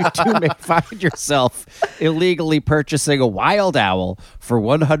 or you too may find yourself illegally purchasing a wild owl for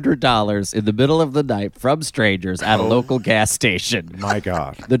 $100 in the middle of the night from strangers at a local gas station. My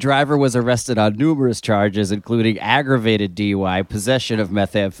God. The driver was arrested on numerous charges, including aggravated DUI, possession of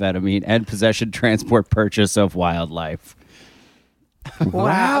methamphetamine, and possession, transport, purchase of wildlife.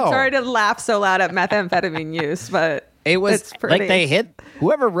 Wow. I'm sorry to laugh so loud at methamphetamine use, but it was they hit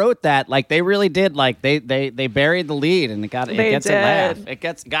whoever wrote that. They really did. They buried the lead, and it gets a laugh.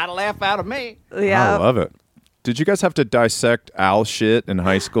 It got a laugh out of me. Yeah, I love it. Did you guys have to dissect owl shit in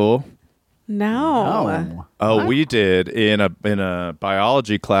high school? No. Oh, what? We did in a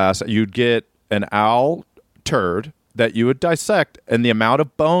biology class. You'd get an owl turd that you would dissect, and the amount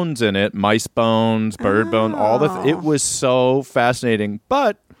of bones in it, mice bones, bird bone, all it was so fascinating.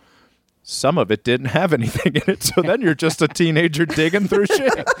 But some of it didn't have anything in it, so then you're just a teenager digging through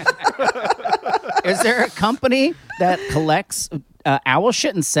shit. Is there a company that collects owl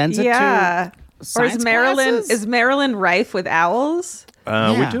shit and sends it to science classes? Is Maryland rife with owls?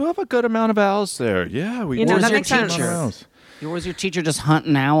 We do have a good amount of owls there. Yeah, we. That makes sense. Or was your teacher just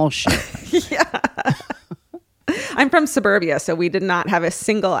hunting owl shit? Yeah. I'm from suburbia, so we did not have a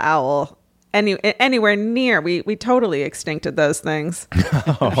single owl anywhere near. We totally extincted those things.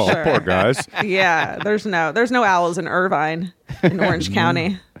 Oh, poor guys. Yeah, there's no owls in Irvine, in Orange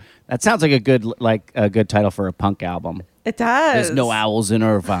County. That sounds like a good title for a punk album. It does. There's no owls in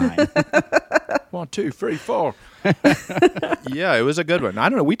Irvine. 1, 2, 3, 4. Yeah, it was a good one. I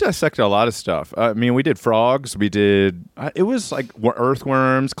don't know. We dissected a lot of stuff. We did frogs. We did. It was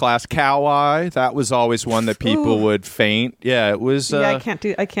earthworms, class cow-eye. That was always one that people would faint. Yeah, it was. I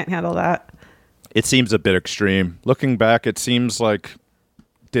can't handle that. It seems a bit extreme. Looking back, it seems like.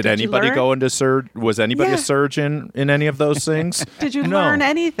 Did anybody go into Was anybody a surgeon in any of those things? Did you learn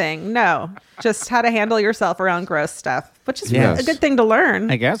anything? No. Just how to handle yourself around gross stuff, which is a good thing to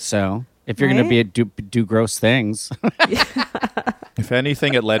learn. I guess so. If you're going to do gross things. If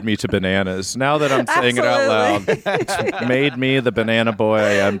anything, it led me to bananas. Now that I'm saying it out loud, it's made me the banana boy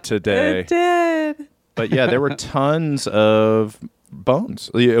I am today. It did. But yeah, there were tons of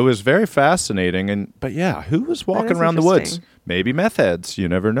bones. It was very fascinating. But yeah, who was walking around the woods? Maybe meth heads. You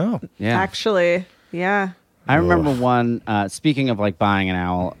never know. Yeah. Actually, yeah. I remember one, speaking of buying an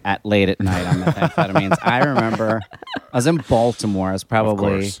owl late at night on methamphetamines, I remember I was in Baltimore. I was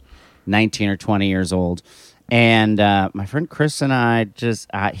probably 19 or 20 years old. And my friend Chris and I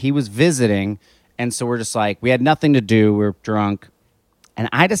he was visiting. And so we're just we had nothing to do. We were drunk. And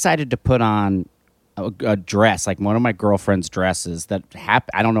I decided to put on a dress, one of my girlfriend's dresses that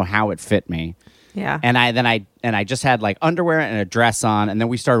I don't know how it fit me. Yeah. And I just had like underwear and a dress on, and then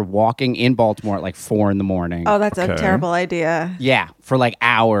we started walking in Baltimore at like 4 a.m. Oh, that's a terrible idea. Yeah, for like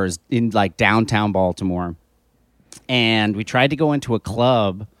hours in like downtown Baltimore. And we tried to go into a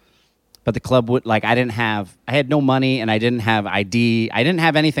club, but the club would like I had no money and I didn't have ID. I didn't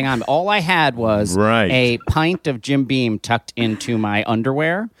have anything on me. All I had was a pint of Jim Beam tucked into my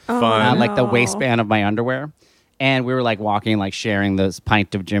underwear, like the waistband of my underwear. And we were like walking, like sharing this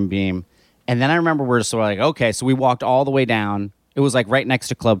pint of Jim Beam. And then I remember we're just sort of like, okay, so we walked all the way down. It was like right next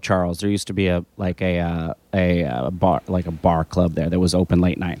to Club Charles. There used to be a bar club there that was open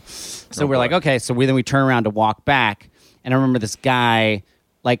late night. So we're like, okay, so we turn around to walk back. And I remember this guy,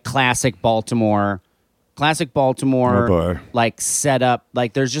 like classic Baltimore, like set up,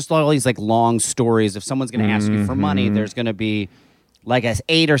 like there's just all these like long stories. If someone's going to ask you for money, there's going to be like an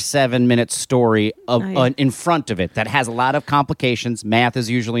 8 or 7 minute story of in front of it that has a lot of complications. Math is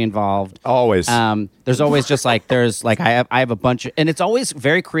usually involved. Always. There's always just like I have a bunch of, and it's always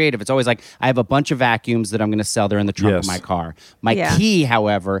very creative. It's always like I have a bunch of vacuums that I'm going to sell. They're in the trunk of my car. My key,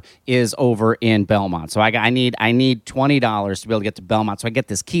 however, is over in Belmont. So I need $20 to be able to get to Belmont. So I get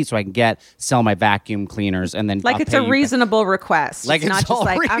this key so I can sell my vacuum cleaners, and then like I'll it's a reasonable request. Like it's not just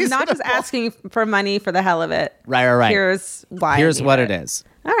like reasonable. I'm not just asking for money for the hell of it. Right. Here's why. Here's what it is.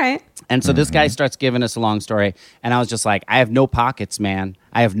 All right. And so this guy starts giving us a long story, and I was just like, I have no pockets, man.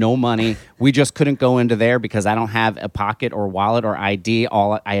 I have no money. We just couldn't go into there because I don't have a pocket or wallet or ID.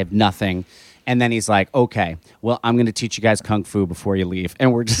 I have nothing. And then he's like, okay, well, I'm going to teach you guys Kung Fu before you leave.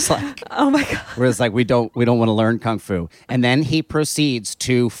 And we're just like, oh my God. We're just like, we don't want to learn Kung Fu. And then he proceeds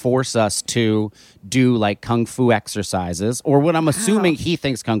to force us to do like Kung Fu exercises, or what I'm assuming he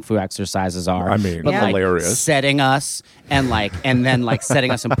thinks Kung Fu exercises are. I mean, but hilarious. Setting us and then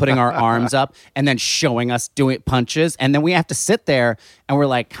setting us and putting our arms up and then showing us doing punches. And then we have to sit there and we're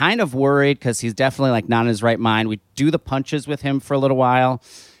like kind of worried because he's definitely like not in his right mind. We do the punches with him for a little while.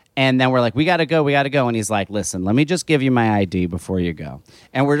 And then we're like, we got to go. And he's like, listen, let me just give you my ID before you go.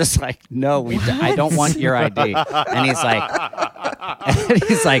 And we're just like, no, I don't want your ID. And he's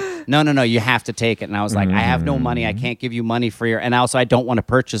like, no, you have to take it. And I was like, I have no money. I can't give you money for your, and also I don't want to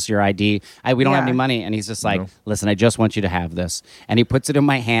purchase your ID. We don't have any money. And he's just like, listen, I just want you to have this. And he puts it in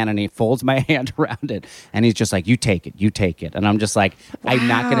my hand and he folds my hand around it. And he's just like, you take it. And I'm just like, I'm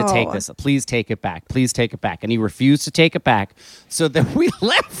not going to take this. Please take it back. And he refused to take it back. So then we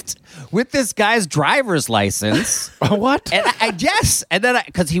left with this guy's driver's license. What? And and then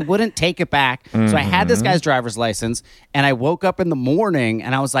because he wouldn't take it back, so I had this guy's driver's license, and I woke up in the morning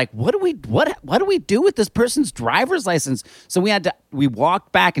and I was like, what do we do with this person's driver's license? So we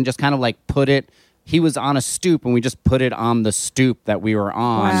walked back and just kind of like put it. He was on a stoop, and we just put it on the stoop that we were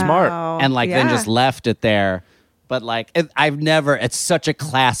on. Wow. Smart. And then just left it there. But like it's such a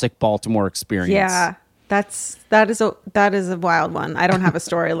classic Baltimore experience. Yeah. That is a wild one. I don't have a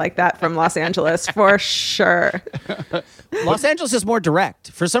story like that from Los Angeles for sure. Los Angeles is more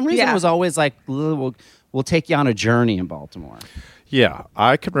direct. For some reason, it was always like, we'll take you on a journey in Baltimore. Yeah,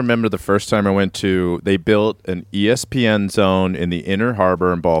 I can remember the first time I went they built an ESPN zone in the Inner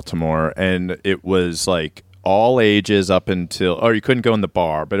Harbor in Baltimore, and it was like all ages up until, or you couldn't go in the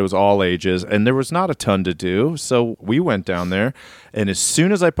bar, but it was all ages, and there was not a ton to do. So we went down there, and as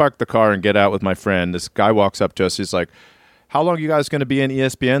soon as I parked the car and get out with my friend, this guy walks up to us. He's like, how long are you guys going to be in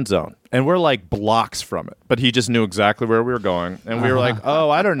ESPN zone? And we're like blocks from it, but he just knew exactly where we were going. And we were like,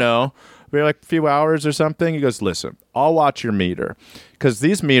 oh, I don't know. We were like a few hours or something. He goes, listen, I'll watch your meter because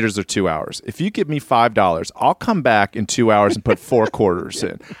these meters are 2 hours. If you give me $5, I'll come back in 2 hours and put 4 quarters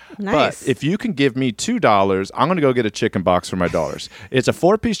in. Nice. But if you can give me $2, I'm going to go get a chicken box for my dollars. It's a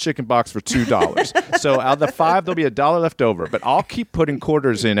 4-piece chicken box for $2. So out of the 5, there'll be $1 left over. But I'll keep putting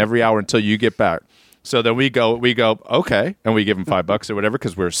quarters in every hour until you get back. So then we go, okay. And we give him $5 or whatever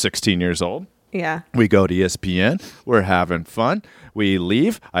because we're 16 years old. Yeah. We go to ESPN. We're having fun. We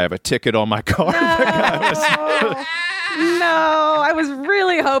leave. I have a ticket on my car. No, I was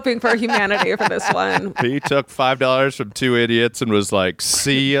really hoping for humanity for this one. He took $5 from 2 idiots and was like,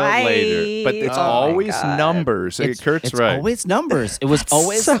 see you Bye. later. But it's always numbers. Kurt's right. It's always numbers. It was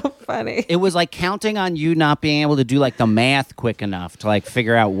always so funny. It was like counting on you not being able to do like the math quick enough to like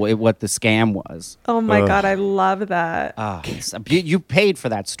figure out what the scam was. Oh my God, I love that. You paid for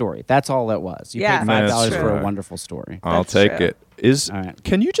that story. That's all it was. You paid $5 for a wonderful story. I'll take it.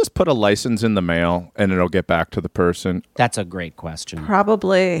 Can you just put a license in the mail and it'll get back to the person? That's a great question.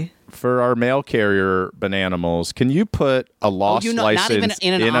 Probably. For our mail carrier Bananimals, can you put a lost license not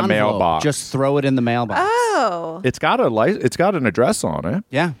even in a mailbox? Just throw it in the mailbox. Oh. It's got an address on it.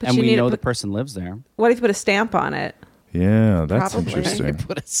 Yeah, But and we know the person lives there. What if you put a stamp on it? Yeah, that's Probably. interesting.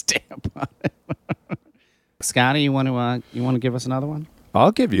 Put a stamp on it. Scotty, you want to give us another one?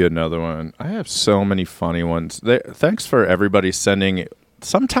 I'll give you another one. I have so many funny ones. Thanks for everybody sending.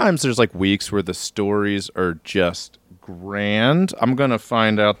 Sometimes there's like weeks where the stories are just grand. I'm going to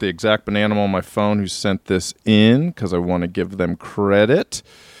find out the exact banana on my phone who sent this in because I want to give them credit.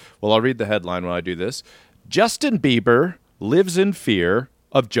 Well, I'll read the headline while I do this. Justin Bieber lives in fear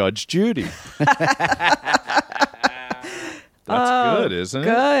of Judge Judy. That's good, isn't it?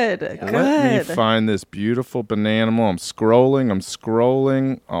 Good. Let me find this beautiful banana. I'm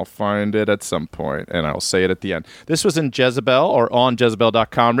scrolling. I'll find it at some point, and I'll say it at the end. This was in Jezebel or on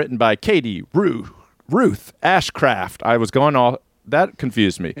Jezebel.com, written by Katie Ruth Ashcraft. I was going all... That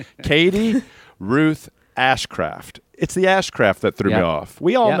confused me. Katie Ruth Ashcraft. It's the Ashcraft that threw me off.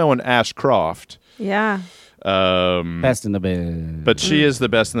 We all know an Ashcroft. Yeah. Best in the biz. But she is the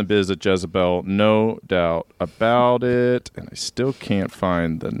best in the biz at Jezebel, no doubt about it. And I still can't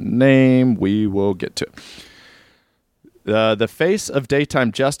find the name. We will get to it. The face of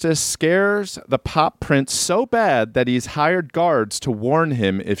daytime justice scares the pop prince so bad that he's hired guards to warn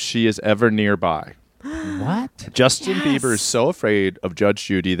him if she is ever nearby. What? Justin Bieber is so afraid of Judge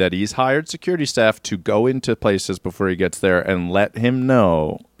Judy that he's hired security staff to go into places before he gets there and let him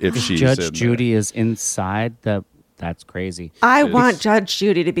know if she's Judge Judy is inside the... That's crazy. I want Judge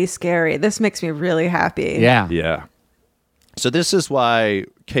Judy to be scary. This makes me really happy. Yeah. Yeah. So this is why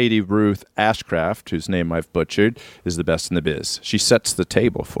Katie Ruth Ashcraft, whose name I've butchered, is the best in the biz. She sets the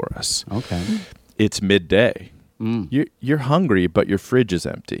table for us. Okay. It's midday. You're hungry, but your fridge is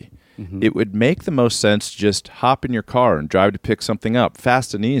empty. Mm-hmm. It would make the most sense to just hop in your car and drive to pick something up,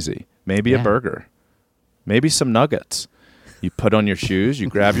 fast and easy. Maybe a burger. Maybe some nuggets. You put on your shoes, you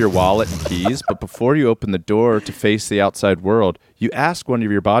grab your wallet and keys, but before you open the door to face the outside world, you ask one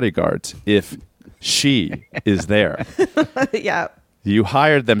of your bodyguards if she is there. Yeah. You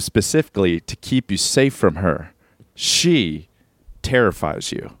hired them specifically to keep you safe from her. She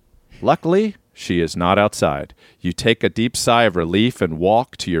terrifies you. Luckily, she is not outside. You take a deep sigh of relief and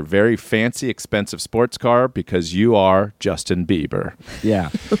walk to your very fancy, expensive sports car because you are Justin Bieber. Yeah.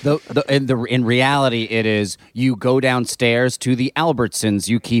 In reality, it is you go downstairs to the Albertsons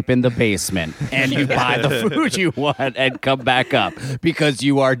you keep in the basement and you buy the food you want and come back up because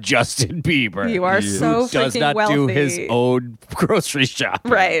you are Justin Bieber. You are so freaking does not wealthy. do his own grocery shop.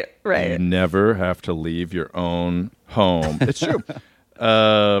 Right. You never have to leave your own home. It's true.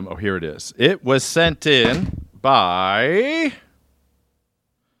 Here it is. It was sent in by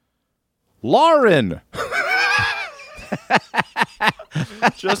Lauren.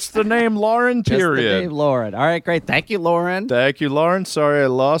 Just the name Lauren, period. Just the name Lauren. All right, great. Thank you, Lauren. Thank you, Lauren. Sorry I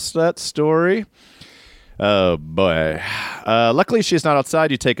lost that story. Oh, boy. Luckily, she's not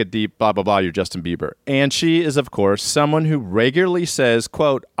outside. You take a deep blah, blah, blah. You're Justin Bieber. And she is, of course, someone who regularly says,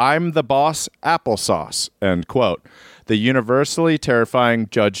 quote, "I'm the boss applesauce," end quote. The universally terrifying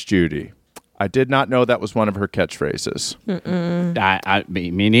Judge Judy. I did not know that was one of her catchphrases.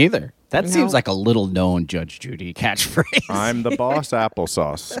 Me neither. That seems like a little-known Judge Judy catchphrase. I'm the boss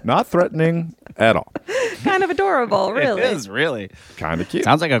applesauce. Not threatening at all. Kind of adorable, really. It is, really. Kind of cute.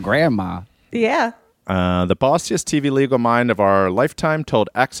 Sounds like a grandma. Yeah. The bossiest TV legal mind of our lifetime told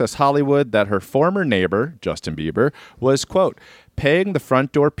Access Hollywood that her former neighbor, Justin Bieber, was, quote, paying the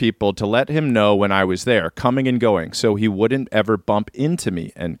front door people to let him know when I was there, coming and going, so he wouldn't ever bump into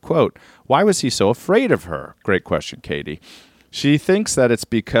me, end quote. Why was he so afraid of her? Great question, Katie. She thinks that it's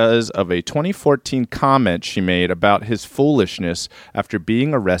because of a 2014 comment she made about his foolishness after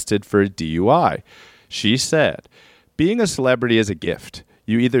being arrested for a DUI. She said, "Being a celebrity is a gift.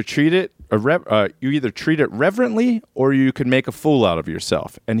 You either treat it reverently or you can make a fool out of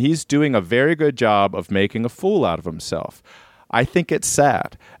yourself. And he's doing a very good job of making a fool out of himself. I think it's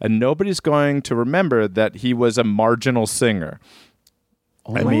sad, and nobody's going to remember that he was a marginal singer."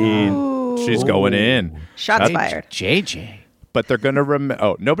 I mean, she's going in. Shots fired. JJ. But they're going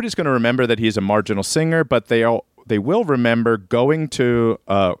to nobody's going to remember that he's a marginal singer, but they will remember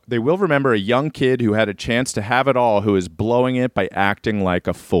a young kid who had a chance to have it all, who is blowing it by acting like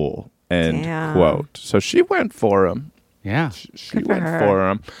a fool, end quote. So she went for him. Yeah. She went for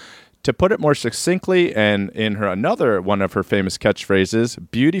him. To put it more succinctly, and in her another one of her famous catchphrases,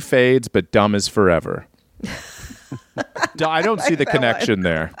 beauty fades, but dumb is forever. I don't see the connection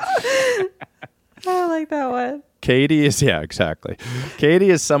there. I like that one. Katie is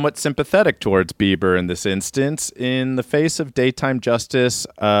somewhat sympathetic towards Bieber in this instance. In the face of daytime justice,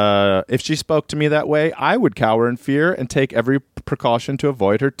 if she spoke to me that way, I would cower in fear and take every precaution to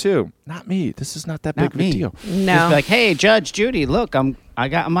avoid her too. Not me. This is not that big of a deal. No. Just be like, hey, Judge Judy, look, I'm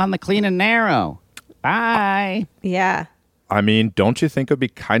on the clean and narrow. Bye. Yeah. I mean, don't you think it would be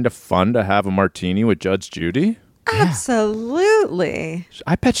kind of fun to have a martini with Judge Judy? Absolutely.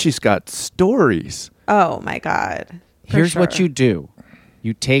 I bet she's got stories. Oh, my God. Here's what you do.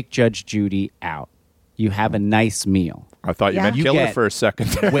 You take Judge Judy out. You have a nice meal. I thought you meant You kill her get for a second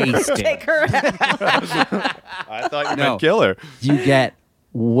there. Wasted. Take her out. I thought you meant kill her. You get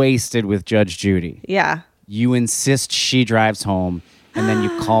wasted with Judge Judy. Yeah. You insist she drives home, and then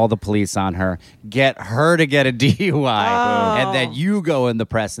you call the police on her, get her to get a DUI, and then you go in the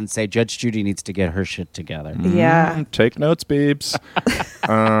press and say, Judge Judy needs to get her shit together. Yeah. Take notes, Biebs.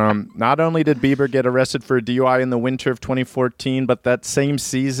 Not only did Bieber get arrested for a DUI in the winter of 2014, but that same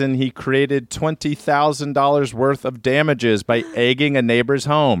season he created $20,000 worth of damages by egging a neighbor's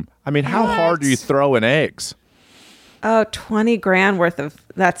home. I mean, how hard do you throw in eggs? Oh, 20 grand worth of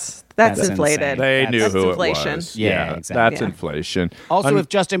that's inflated. insane. They knew That's who inflation. it was. Yeah, exactly. That's Yeah. inflation. Also, if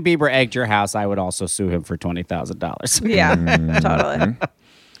Justin Bieber egged your house, I would also sue him for $20,000. Yeah, totally.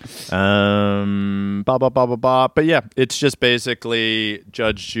 Blah, blah, blah, blah, blah. But yeah, it's just basically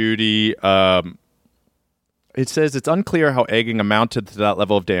Judge Judy. It says it's unclear how egging amounted to that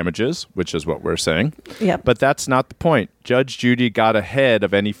level of damages, which is what we're saying. Yep. But that's not the point. Judge Judy got ahead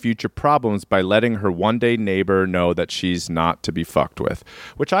of any future problems by letting her one-day neighbor know that she's not to be fucked with,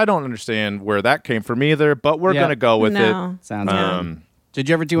 which I don't understand where that came from either, but we're going to go with No. it. Sounds good. Did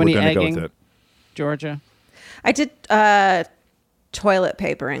you ever do We're any going to go egging, with it. Georgia? I did toilet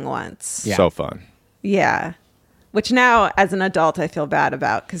papering once. Yeah. So fun. Yeah. Which now, as an adult, I feel bad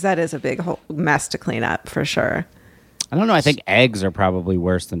about because that is a big mess to clean up for sure. I don't know. I think eggs are probably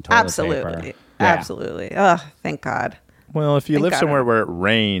worse than toilet Absolutely. paper. Absolutely. Oh, thank God. Well, if you Thank live God. somewhere where it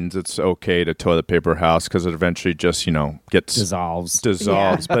rains, it's okay to toilet paper a house because it eventually just, gets Dissolves.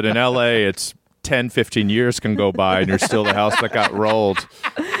 dissolves. But in LA, it's 10, 15 years can go by and you're still the house that got rolled.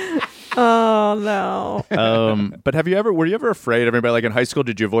 Oh, no. But were you ever afraid of anybody? Like in high school,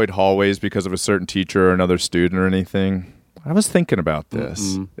 did you avoid hallways because of a certain teacher or another student or anything? I was thinking about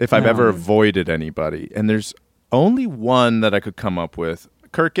this. If I've ever avoided anybody. And there's only one that I could come up with.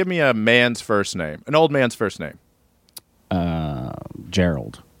 Kurt, give me a man's first name. An old man's first name.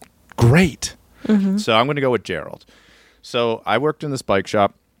 Gerald. Great. So I'm going to go with Gerald. So I worked in this bike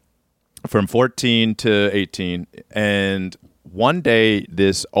shop from 14 to 18. And one day,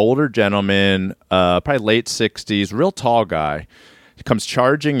 this older gentleman, probably late 60s, real tall guy, he comes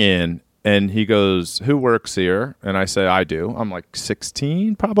charging in and he goes, "Who works here?" And I say, "I do." I'm like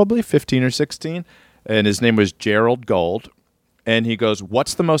 16, probably 15 or 16. And his name was Gerald Gold. And he goes,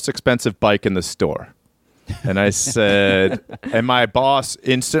 "What's the most expensive bike in the store?" And I said, and my boss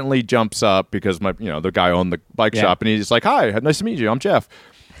instantly jumps up because the guy owned the bike shop, and he's like, "Hi, nice to meet you. I'm Jeff."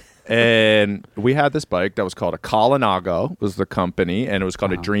 And we had this bike that was called a Colinago, was the company, and it was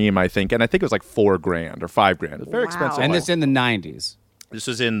called a Dream, I think. And I think it was like $4,000 or $5,000. It was very expensive. And bike. this in the 90s. This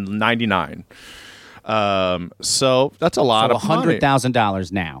was in 99. So that's a lot So of money.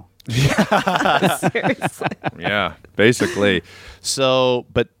 $100,000 now. Seriously. Yeah, basically. So,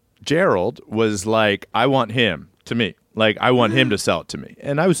 but Gerald was like, "I want him to me. Like, I want him to sell it to me."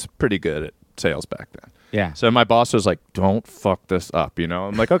 And I was pretty good at sales back then. Yeah. So my boss was like, "Don't fuck this up,"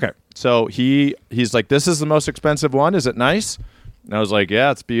 I'm like, "Okay." So he's like, "This is the most expensive one. Is it nice?" And I was like,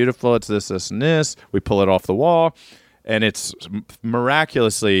 "Yeah, it's beautiful. It's this, this, and this." We pull it off the wall, and it's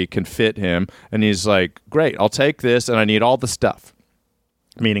miraculously can fit him. And he's like, "Great, I'll take this, and I need all the stuff."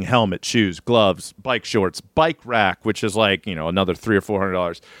 Meaning helmet, shoes, gloves, bike shorts, bike rack, which is like, another $300 or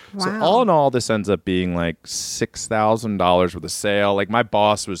 $400. So Wow. all in all, this ends up being like $6,000 with a sale. Like my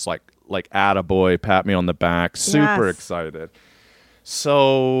boss was like attaboy, pat me on the back, super Yes. excited.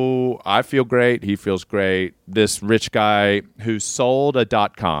 So I feel great. He feels great. This rich guy who sold a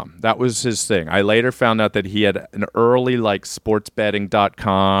 .com. That was his thing. I later found out that he had an early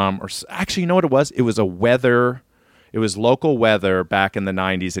sportsbetting.com, or actually, you know what it was? It was it was local weather back in the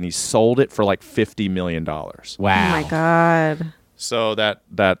 90s, and he sold it for like $50 million. Wow. Oh, my God. So the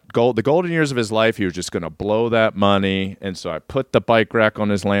golden years of his life, he was just going to blow that money. And so I put the bike rack on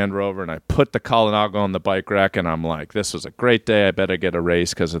his Land Rover, and I put the Colinago on the bike rack, and I'm like, this was a great day. I bet I get a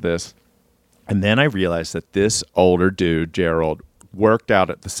race because of this. And then I realized that this older dude, Gerald, worked out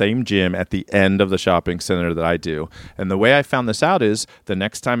at the same gym at the end of the shopping center that I do. And the way I found this out is the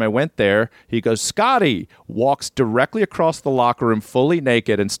next time I went there, he goes, "Scotty," walks directly across the locker room fully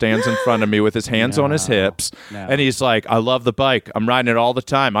naked and stands in front of me with his hands on his hips. No. And he's like, "I love the bike. I'm riding it all the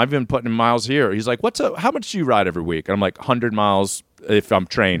time. I've been putting in miles here." He's like, "How much do you ride every week?" And I'm like, 100 miles if I'm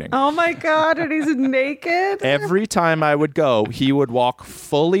training. Oh, my God. And he's naked? Every time I would go, he would walk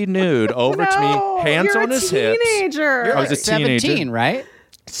fully nude over to me, hands you're on a his hips. teenager. I was a 17, teenager. right?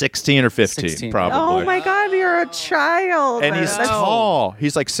 16 or 15, 16. probably. Oh my God, you're a child. And he's tall.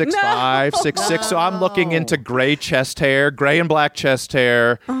 He's like 6'5", 6'6". So I'm looking into gray and black chest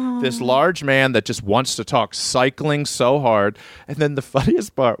hair. This large man that just wants to talk cycling so hard. And then the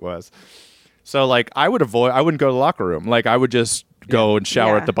funniest part was, so like I wouldn't go to the locker room. Like I would just go and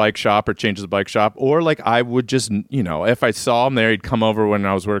shower at the bike shop or change the bike shop. Or like I would just, if I saw him there, he'd come over when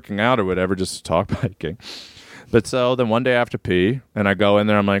I was working out or whatever, just to talk biking. But so then one day I have to pee, and I go in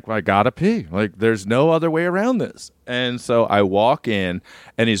there. I'm like, well, I gotta pee. Like, there's no other way around this. And so I walk in,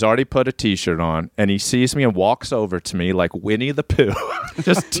 and he's already put a T-shirt on, and he sees me and walks over to me like Winnie the Pooh.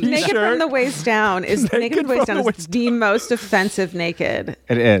 Just T-shirt. Naked from the waist down is the most offensive naked.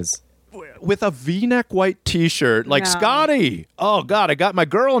 It is. With a V-neck white T-shirt, like Scotty. Oh God, I got my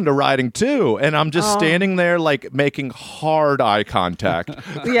girl into riding too, and I'm just standing there like making hard eye contact.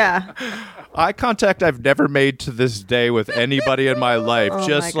 Yeah. Eye contact I've never made to this day with anybody in my life.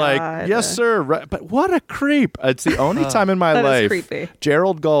 Just my like, God. yes, sir. But what a creep. It's the only time in my That is life. creepy.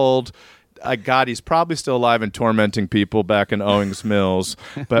 Gerald Gold, God, he's probably still alive and tormenting people back in Owings Mills.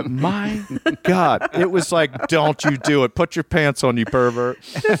 But my God, it was like, don't you do it. Put your pants on, you pervert.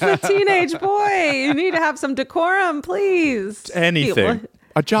 It's a teenage boy. You need to have some decorum, please. Anything.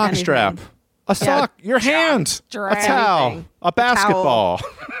 A jock strap. A sock, your hand, a towel, a basketball.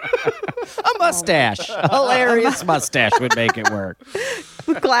 A mustache. A hilarious mustache would make it work.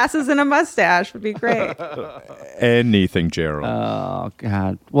 With glasses and a mustache would be great. Anything, Gerald. Oh,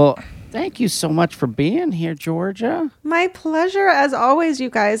 God. Well, thank you so much for being here, Georgia. My pleasure, as always, you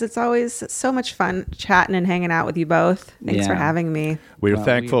guys. It's always so much fun chatting and hanging out with you both. Thanks for having me. We're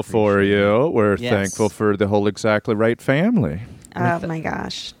thankful for you. We're thankful for the whole Exactly Right family. Oh, my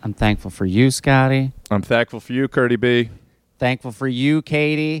gosh. I'm thankful for you, Scotty. I'm thankful for you, Curdy B. Thankful for you,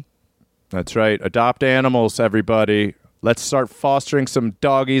 Katie. That's right. Adopt animals, everybody. Let's start fostering some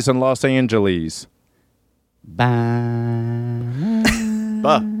doggies in Los Angeles. Bananas.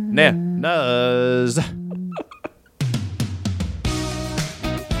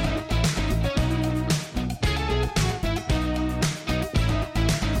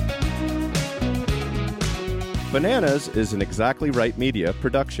 Bananas is an Exactly Right Media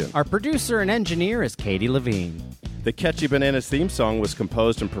production. Our producer and engineer is Katie Levine. The Catchy Bananas theme song was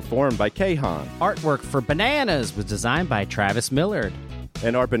composed and performed by Kahan. Artwork for Bananas was designed by Travis Millard.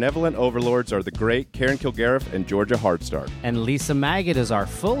 And our benevolent overlords are the great Karen Kilgariff and Georgia Hardstark. And Lisa Maggot is our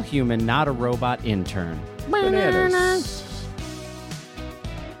full human, not a robot intern. Bananas.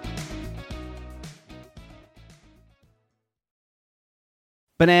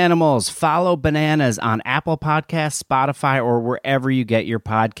 Bananimals. Follow Bananas on Apple Podcasts, Spotify, or wherever you get your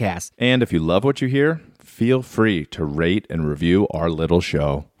podcasts. And if you love what you hear, feel free to rate and review our little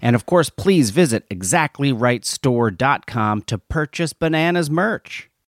show. And of course, please visit exactlyrightstore.com to purchase Bananas merch.